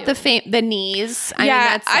cross out the knees? I mean,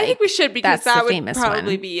 that's I like- think we should, because that's the that would famous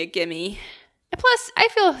probably one. be a gimme. Plus, I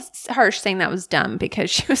feel harsh saying that was dumb because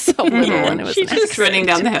she was so little and it was She's just running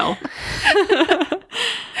down the hill.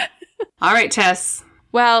 All right, Tess.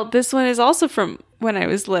 Well, this one is also from when I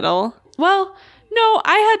was little. Well, no,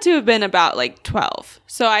 I had to have been about 12.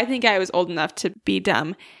 So I think I was old enough to be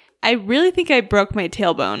dumb. I really think I broke my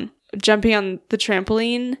tailbone jumping on the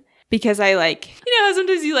trampoline, because I how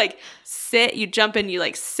sometimes you sit, you jump and you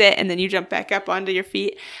sit and then you jump back up onto your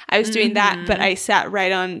feet. I was doing that, but I sat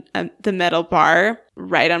right on the metal bar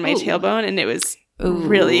right on my tailbone, and it was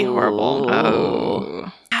really horrible.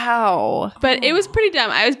 Oh. Ow. But it was pretty dumb.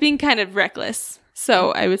 I was being kind of reckless.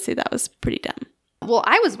 So I would say that was pretty dumb. Well,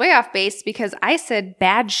 I was way off base because I said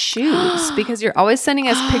bad shoes because you're always sending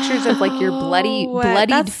us pictures of your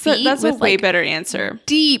bloodied feet That's with a way better answer.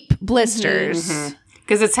 deep blisters.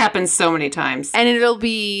 Because it's happened so many times. And it'll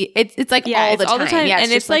be it's all the time. Yeah,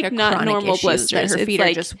 and it's just a chronic normal issue blisters. that her It's feet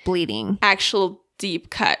are just bleeding. Actual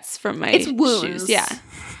deep cuts from my It's wounds. shoes. Yeah.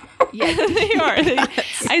 Yeah, They are.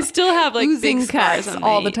 I still have Oozing big scars cuts on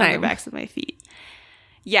all the on time. the backs of my feet.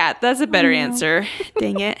 Yeah, that's a better answer.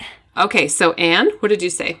 Dang it. Okay, so Anne, what did you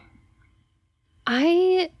say?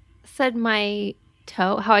 I said my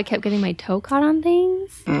toe, how I kept getting my toe caught on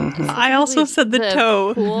things. I also said the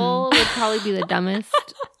toe. Pool would probably be the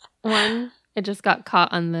dumbest one. It just got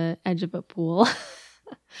caught on the edge of a pool.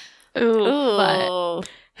 Ooh.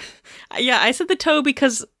 Yeah, I said the toe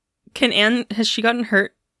because has she gotten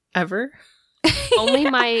hurt ever? Only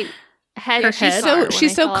my head. Her got head? scarred when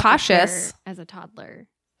She's I so fell off a chair cautious. as a toddler.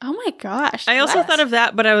 Oh my gosh. I also thought of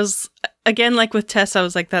that, but I was, again, like with Tess, I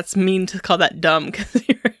was like, that's mean to call that dumb because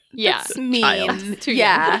you're Yeah. It's mean. child. Too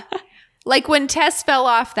Yeah. Like when Tess fell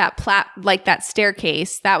off that that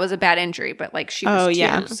staircase, that was a bad injury, but she was two,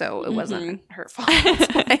 yeah. so it wasn't her fault.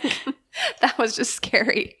 That was just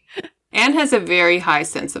scary. Anne has a very high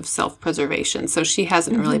sense of self-preservation, so she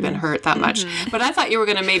hasn't really been hurt that much. But I thought you were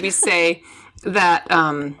going to maybe say that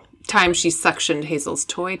time she suctioned Hazel's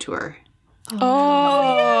toy to her.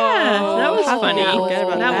 Oh, yeah. That was How funny. could I forget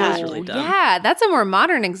about That that? was really dumb. Yeah, that's a more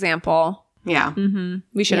modern example. Yeah.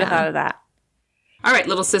 We should have Yeah. thought of that. All right,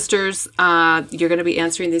 little sisters, you're going to be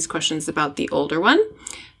answering these questions about the older one.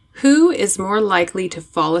 Who is more likely to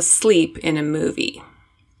fall asleep in a movie?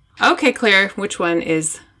 Okay, Claire, which one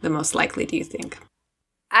is the most likely, do you think?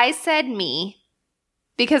 I said me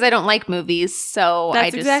Because I don't like movies, so That's I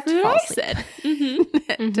just exactly fall what I asleep said.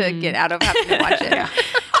 Mm-hmm. to get out of having to watch it.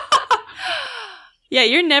 Yeah,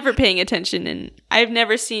 you're never paying attention, and I've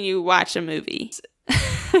never seen you watch a movie.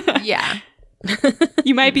 Yeah.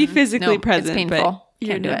 You might be physically No, present, it's painful. but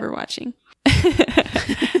you're Can't do never it. watching.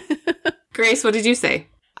 Grace, what did you say?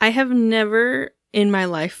 I have never in my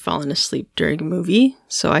life fallen asleep during a movie,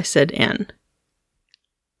 so I said Anne.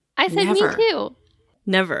 I said Never. me too.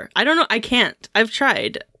 Never. I don't know. I can't. I've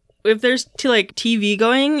tried. If there's TV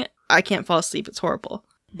going, I can't fall asleep. It's horrible.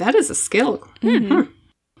 That is a skill. Mm-hmm.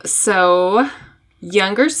 So,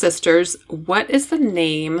 younger sisters, what is the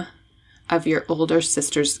name of your older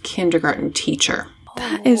sister's kindergarten teacher?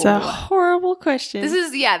 That is a horrible question. This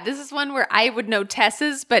is one where I would know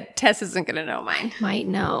Tess's, but Tess isn't going to know mine. Might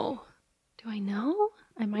know. Do I know?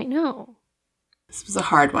 I might know. This was a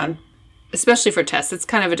hard one, especially for Tess. It's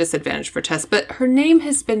kind of a disadvantage for Tess, but her name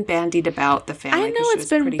has been bandied about the family. I know 'cause she it's was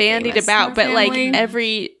been pretty bandied famous in about, her but like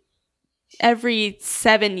family. every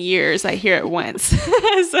 7 years I hear it once.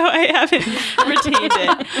 So I haven't retained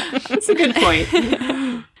it. That's a good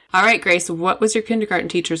point. All right, Grace, what was your kindergarten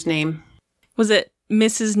teacher's name? Was it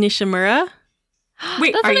Mrs. Nishimura?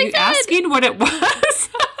 Wait, That's are what I you said. asking what it was?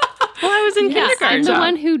 Well, I was in Yeah, I'm kindergarten. the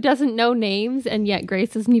one who doesn't know names, and yet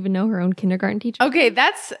Grace doesn't even know her own kindergarten teacher. Okay,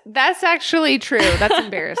 that's actually true. That's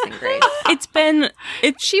embarrassing, Grace. It's been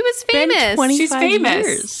She was been famous. 25 She's famous.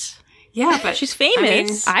 years. Yeah, but She's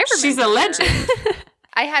famous. I she's a remember her. legend.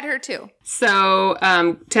 I had her too. So,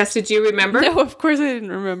 Tess, did you remember? No, of course I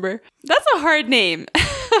didn't remember. That's a hard name.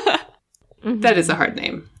 That is a hard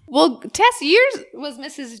name. Well, Tess, yours was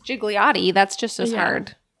Mrs. Gigliotti. That's just as Yeah.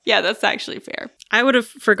 hard. Yeah, that's actually fair. I would have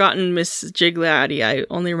forgotten Miss Gigliotti. I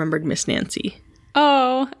only remembered Miss Nancy.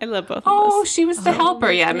 Oh, I love both of Oh, those. she was the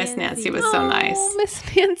helper. Yeah, Miss Nancy was so nice. Oh, Miss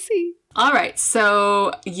Nancy. All right,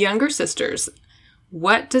 so younger sisters,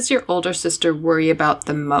 what does your older sister worry about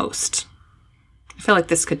the most? I feel like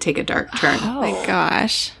this could take a dark turn. Oh my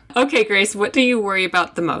gosh. Okay, Grace, what do you worry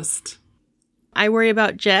about the most? I worry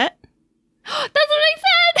about Jet. That's what I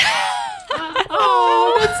said!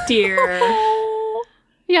 Oh, that's dear.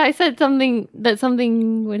 Yeah, I said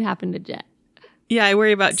something would happen to Jet. Yeah, I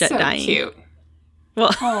worry about Jet So dying. cute.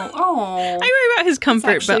 Well, Oh. I worry about his comfort,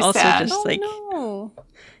 actually but also sad. just like No.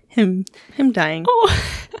 him dying.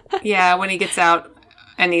 Yeah, when he gets out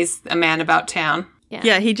and he's a man about town.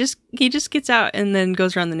 Yeah, he just gets out and then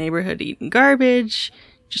goes around the neighborhood eating garbage,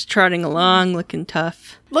 just trotting along, looking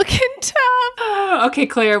tough. Looking tough. Oh, okay,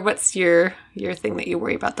 Claire, what's your thing that you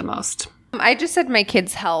worry about the most? I just said my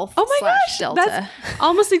kids' health. Oh my slash gosh. Delta. That's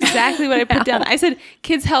almost exactly what I put down. I said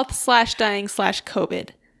kids' health / dying / COVID.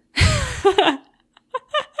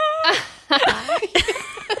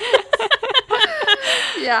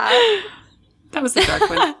 Yeah. That was a dark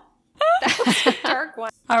one. Dark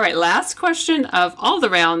one. All right, last question of all the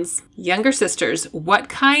rounds. Younger sisters, what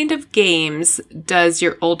kind of games does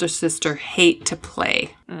your older sister hate to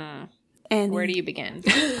play? And Where do you begin?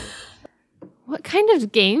 What kind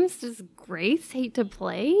of games does Grace hate to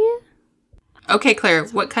play? Okay, Claire,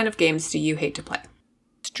 what kind of games do you hate to play?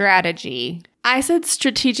 Strategy. I said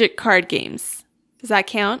strategic card games. Does that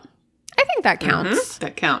count? I think that counts.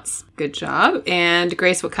 That counts. Good job. And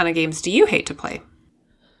Grace, what kind of games do you hate to play?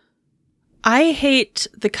 I hate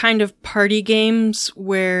the kind of party games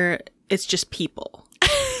where it's just people.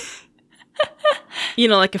 You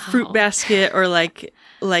know, like a fruit basket or like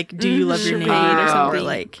do you love your neighbor Charade or or something.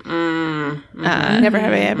 like Never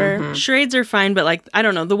have I ever. charades are fine, but like I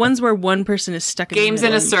don't know, the ones where one person is stuck in Games the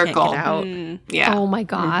in middle a and you can't circle. get out. Yeah. Oh my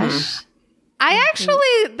gosh. I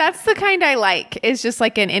actually, that's the kind I like. Is just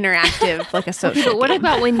like an interactive, like a social. But what game.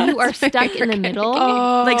 about when you are stuck in the middle?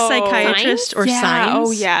 Like psychiatrist or yeah. signs.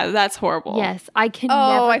 Oh yeah, that's horrible. Yes, I can Oh,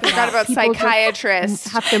 never I get forgot out. about People just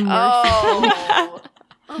psychiatrists. have to merge. Oh,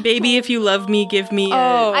 Baby, if you love me, give me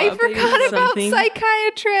I forgot about something.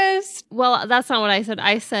 psychiatrist. Well, that's not what I said.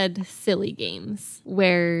 I said silly games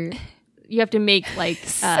where you have to make like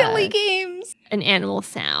Silly games. an animal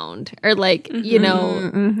sound or like, you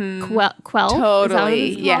know, quell. Is that what Totally.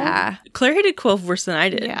 it's called? Yeah. Claire hated 12 worse than I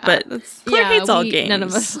did, Yeah, but that's- Claire Yeah, hates all we- games. none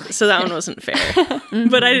of us like so that one wasn't fair.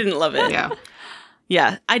 But I didn't love it. Yeah.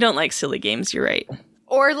 Yeah, I don't like silly games. You're right.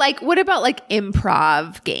 Or like, what about like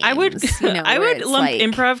improv games? I would- I where would it's lump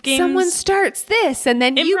improv games- Someone starts this, and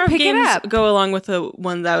then you Improv pick games it up. go along with the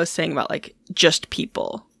one that I was saying about like just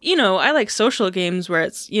people. You know, I like social games where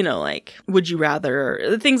it's, you know, like would you rather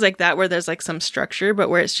or things like that where there's like some structure, but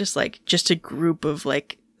where it's just like just a group of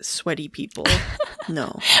like sweaty people.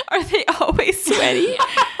 No. Are they always sweaty?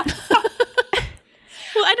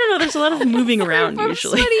 Well, I don't know. There's a lot of moving around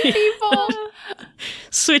usually. Sweaty people.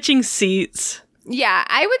 Switching seats. Yeah,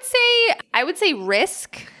 I would say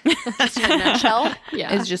Risk, just in a nutshell,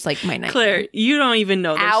 is just like my nightmare. Claire, you don't even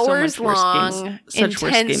know. There's hours so much long, worse games, such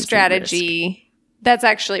intense games strategy. That's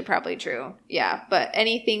actually probably true. Yeah, but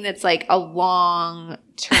anything that's like a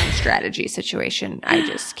long-term strategy situation, I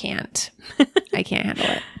just can't. I can't handle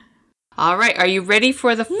it. All right. Are you ready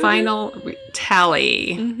for the final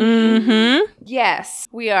tally? Mm-hmm. Yes,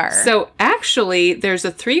 we are. So actually, there's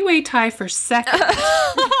a 3-way tie for second.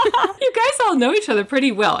 You guys all know each other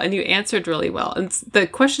pretty well, and you answered really well. And the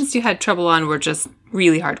questions you had trouble on were just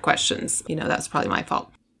really hard questions. You know, that's probably my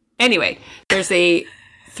fault. Anyway, there's a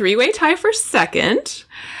 3-way tie for second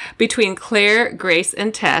between Claire, Grace,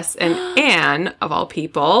 and Tess. And Anne, of all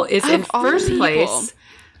people, is in first place.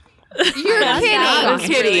 You're kidding. I'm Really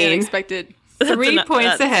kidding. unexpected. 3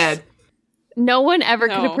 points ahead. No one ever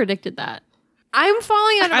could have predicted that. I'm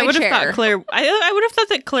falling out of I my would have chair. thought Claire. I would have thought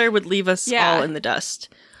that Claire would leave us all in the dust.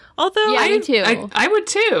 Although, Yeah, me too. I would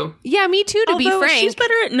too. Yeah, me too, to be frank. she's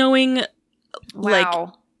better at knowing like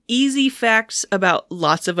Wow. easy facts about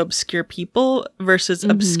lots of obscure people versus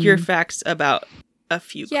obscure facts about a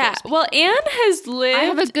few. Yeah, close well, Anne has lived I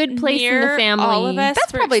have a good place in the near family. all of us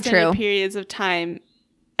That's for probably extended true. periods of time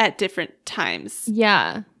at different times.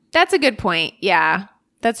 Yeah. That's a good point. Yeah,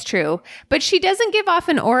 that's true. But she doesn't give off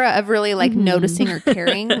an aura of really like noticing or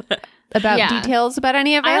caring about Yeah. details about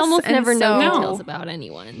any of us. I almost and never know so- details about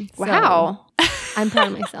anyone. So Wow. I'm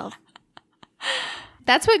proud of myself.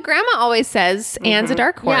 That's what Grandma always says. Anne's a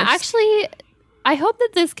dark horse. Yeah, actually, I hope that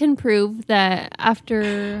this can prove that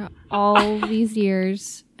after all these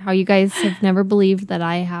years, how you guys have never believed that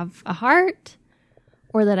I have a heart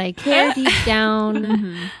or that I care deep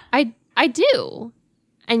down. I do.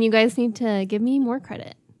 And you guys need to give me more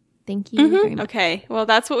credit. Thank you very much. Okay, well,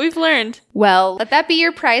 that's what we've learned. Well, let that be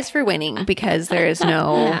your prize for winning because there is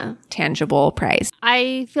no Yeah. tangible prize.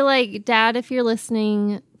 I feel like, Dad, if you're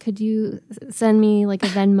listening, could you send me like a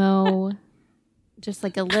Venmo? Just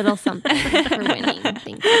like a little something for winning.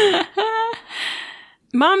 Thank you.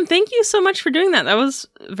 Mom, thank you so much for doing that. That was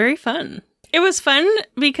very fun. It was fun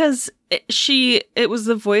because it was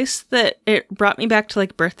the voice that it brought me back to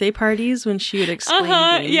like birthday parties when she would explain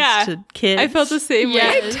games to kids. I felt the same way.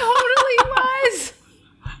 It totally was.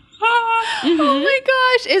 Oh my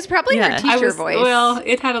gosh. It's probably her teacher voice. Well,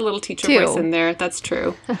 it had a little teacher Too. voice in there. That's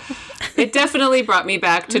true. It definitely brought me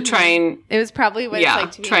back to try and It was probably what it's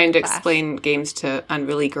like to be trying in to class. explain games to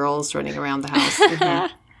unruly girls running around the house. Mhm.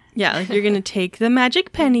 Yeah, like you're gonna take the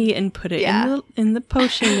magic penny and put it in the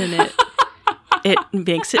potion, and it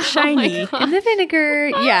makes it shiny. In the vinegar.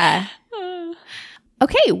 Yeah.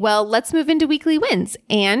 Okay, well, let's move into weekly wins.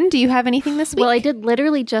 Anne, do you have anything this week? Well, I did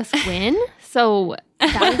literally just win, so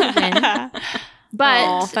that was a win. But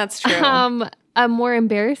Oh, that's true. a more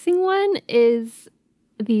embarrassing one is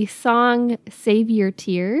the song Save Your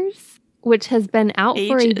Tears, which has been out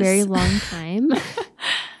for a Ages. very long time.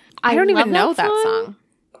 I don't even know love that song.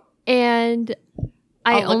 And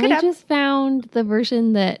I I'll look it only up. just found the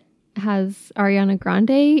version that has Ariana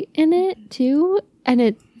Grande in it too, and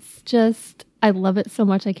it's just I love it so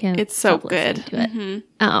much I can't. It's so stop listening good. to it.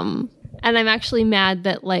 Mhm. And I'm actually mad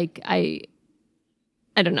that like I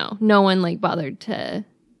don't know, no one like bothered to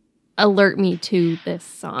alert me to this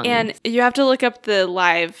song. And you have to look up the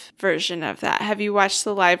live version of that. Have you watched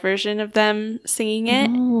the live version of them singing it?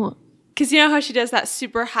 No, Because you know how she does that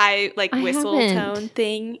super high like I whistle haven't. tone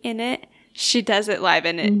thing in it? She does it live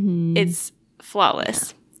and it's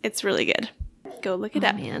flawless. It's really good. Go look it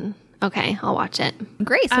up. man. Okay, I'll watch it.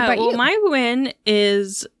 Grace, what about you? My win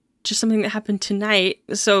is just something that happened tonight.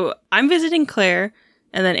 So I'm visiting Claire,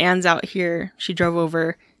 and then Anne's out here. She drove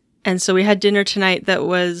over. And so we had dinner tonight that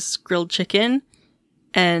was grilled chicken.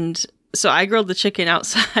 And so I grilled the chicken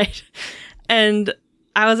outside. And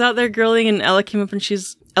I was out there grilling, and Ella came up, and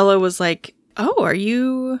Ella was like, oh,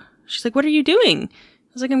 she's like, what are you doing?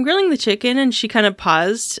 I was like, I'm grilling the chicken. And she kind of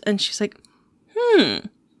paused, and she's like,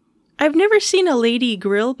 I've never seen a lady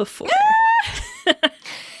grill before.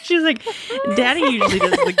 She was like, Daddy usually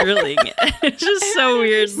does the grilling. It's just so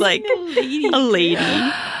weird, like a lady.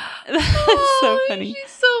 That's so funny. She's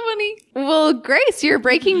so funny. Well, Grace, you're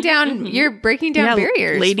breaking down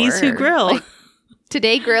barriers. Ladies for who her. grill. Like,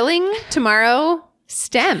 today grilling, tomorrow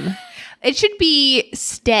STEM. It should be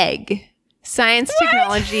STEG. Science,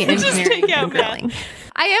 technology, engineering, take out and grilling.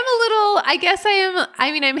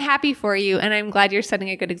 I'm happy for you, and I'm glad you're setting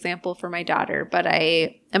a good example for my daughter, but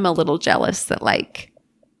I am a little jealous that, like,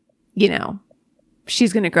 you know,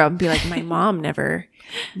 she's going to grow up and be like, my mom never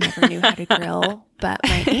knew how to grill, but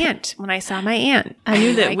my aunt, when I saw my aunt. I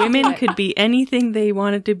knew that I women could be anything they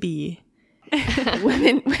wanted to be.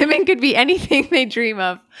 Women could be anything they dream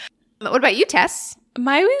of. What about you, Tess?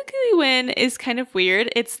 My weekly win is kind of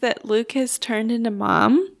weird. It's that Luke has turned into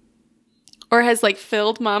mom, or has like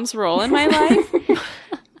filled mom's role in my life,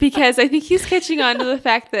 because I think he's catching on to the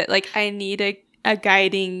fact that like I need a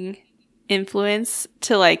guiding influence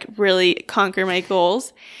to like really conquer my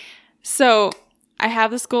goals. So I have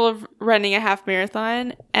this goal of running a half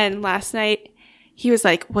marathon, and last night he was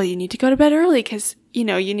like, well, you need to go to bed early because, you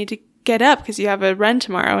know, you need to get up because you have a run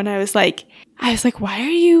tomorrow. And I was like, why are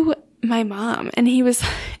you my mom? And he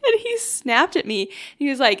snapped at me. He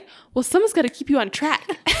was like, well, someone's got to keep you on track.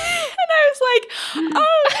 And I was like,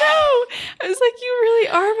 oh no. I was like, you really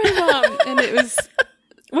are my mom. And it was...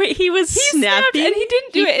 Wait, he snapped, and he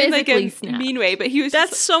didn't do it in like a mean way, but he was.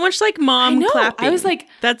 That's so much like mom clapping. I was like,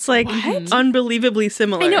 that's like unbelievably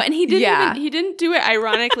similar. I know, and he didn't do it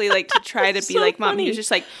ironically, like to try to be so like mom. Funny. He was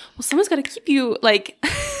just like, well, someone's got to keep you like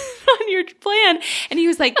on your plan, and he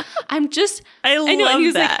was like, I know, and he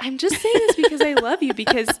was that. Like, I'm just saying this because I love you,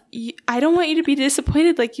 because I don't want you to be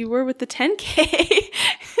disappointed like you were with the 10K,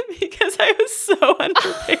 because I was so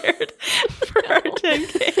unprepared for our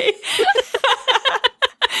 10K.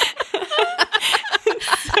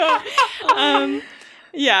 So,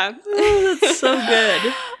 yeah. Oh, that's so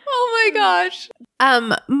good. Oh my gosh.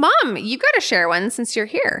 Mom, you got to share one since you're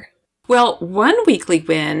here. Well, one weekly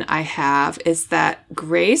win I have is that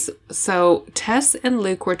Grace, so Tess and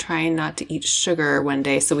Luke were trying not to eat sugar one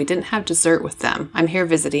day, so we didn't have dessert with them. I'm here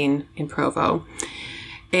visiting in Provo.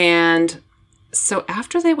 And so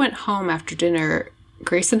after they went home after dinner,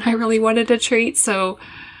 Grace and I really wanted a treat, so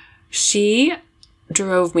she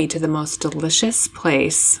drove me to the most delicious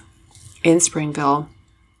place in Springville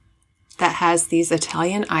that has these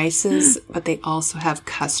Italian ices, but they also have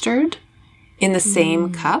custard in the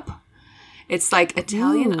same cup. It's like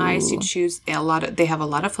Italian ice. You choose they have a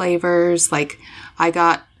lot of flavors. Like I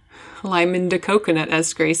got lime into coconut,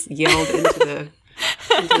 as Grace yelled into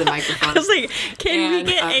the microphone. I was like, can we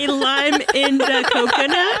get a lime into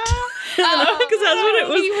coconut? Because that's what it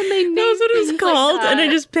was. That was what it was called, like, and I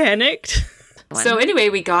just panicked. So anyway,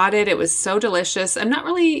 we got it. It was so delicious. I'm not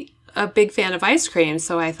really a big fan of ice cream,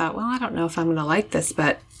 so I thought, well, I don't know if I'm going to like this,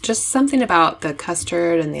 but just something about the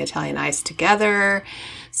custard and the Italian ice together.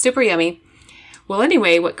 Super yummy. Well,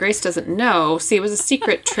 anyway, what Grace doesn't know, see, it was a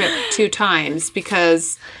secret trip 2 times,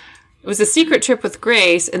 because it was a secret trip with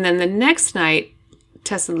Grace, and then the next night,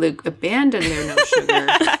 Tess and Luke abandoned their no sugar.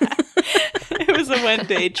 It was a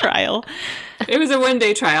 1-day trial. It was a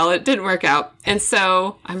 1-day trial. It didn't work out. And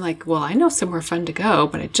so I'm like, well, I know somewhere fun to go,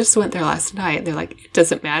 but I just went there last night. They're like, it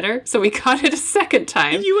doesn't matter. So we got it a second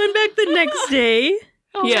time. You went back the next day?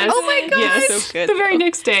 Yes. Oh my gosh. Yes. So good, the very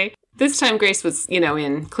next day. This time Grace was,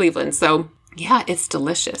 in Cleveland. So yeah, it's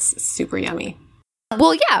delicious. It's super yummy.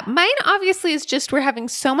 Well, yeah, mine obviously is just we're having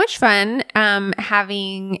so much fun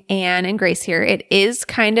having Anne and Grace here. It is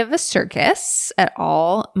kind of a circus at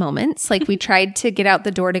all moments. Like we tried to get out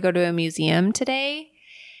the door to go to a museum today,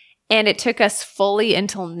 and it took us fully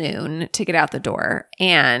until noon to get out the door.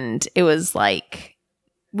 And it was like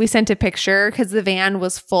we sent a picture because the van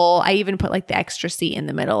was full. I even put like the extra seat in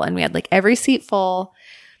the middle, and we had like every seat full.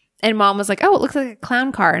 And Mom was like, oh, it looks like a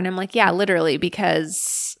clown car. And I'm like, yeah, literally,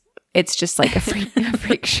 because it's just like a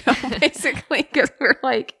freak show, basically, because we're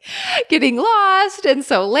like getting lost and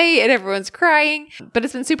so late and everyone's crying. But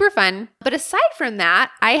it's been super fun. But aside from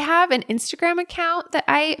that, I have an Instagram account that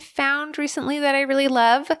I found recently that I really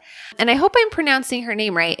love. And I hope I'm pronouncing her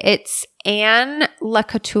name right. It's Anne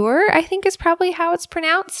Lacouture, I think is probably how it's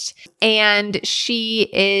pronounced. And she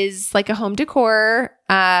is like a home decor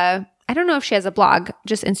I don't know if she has a blog,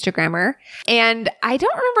 just Instagrammer. And I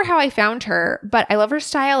don't remember how I found her, but I love her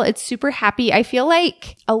style. It's super happy. I feel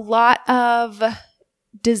like a lot of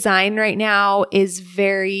design right now is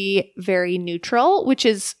very, very neutral, which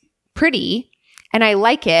is pretty. And I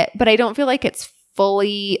like it, but I don't feel like it's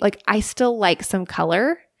fully, like I still like some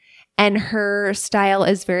color. And her style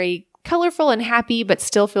is very colorful and happy, but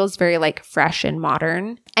still feels very like fresh and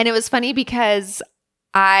modern. And it was funny because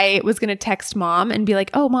I was going to text Mom and be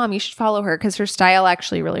like, oh, Mom, you should follow her because her style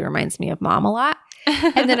actually really reminds me of Mom a lot.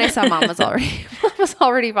 And then I saw Mom was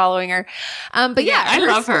already following her. But yeah, I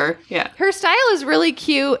love her. Yeah. Her style is really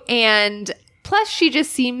cute. And plus she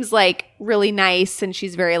just seems like really nice, and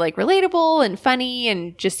she's very like relatable and funny,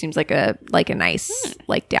 and just seems like a nice,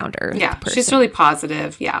 like down to earth person. She's really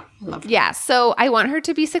positive. Yeah. I love her. Yeah. So I want her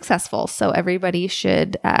to be successful. So everybody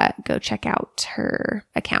should go check out her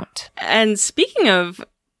account. And speaking of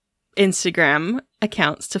Instagram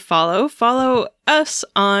accounts to follow us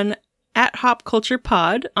on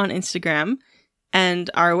 @HopCulturePod on Instagram, and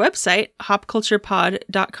our website,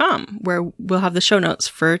 hopculturepod.com, where we'll have the show notes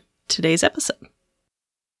for today's episode.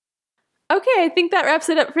 Okay, I think that wraps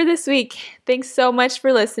it up for this week. Thanks so much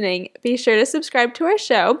for listening. Be sure to subscribe to our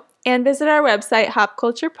show and visit our website,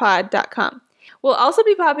 hopculturepod.com. We'll also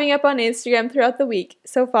be popping up on Instagram throughout the week,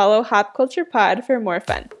 so follow Hop Culture Pod for more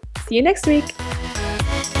fun. See you next week.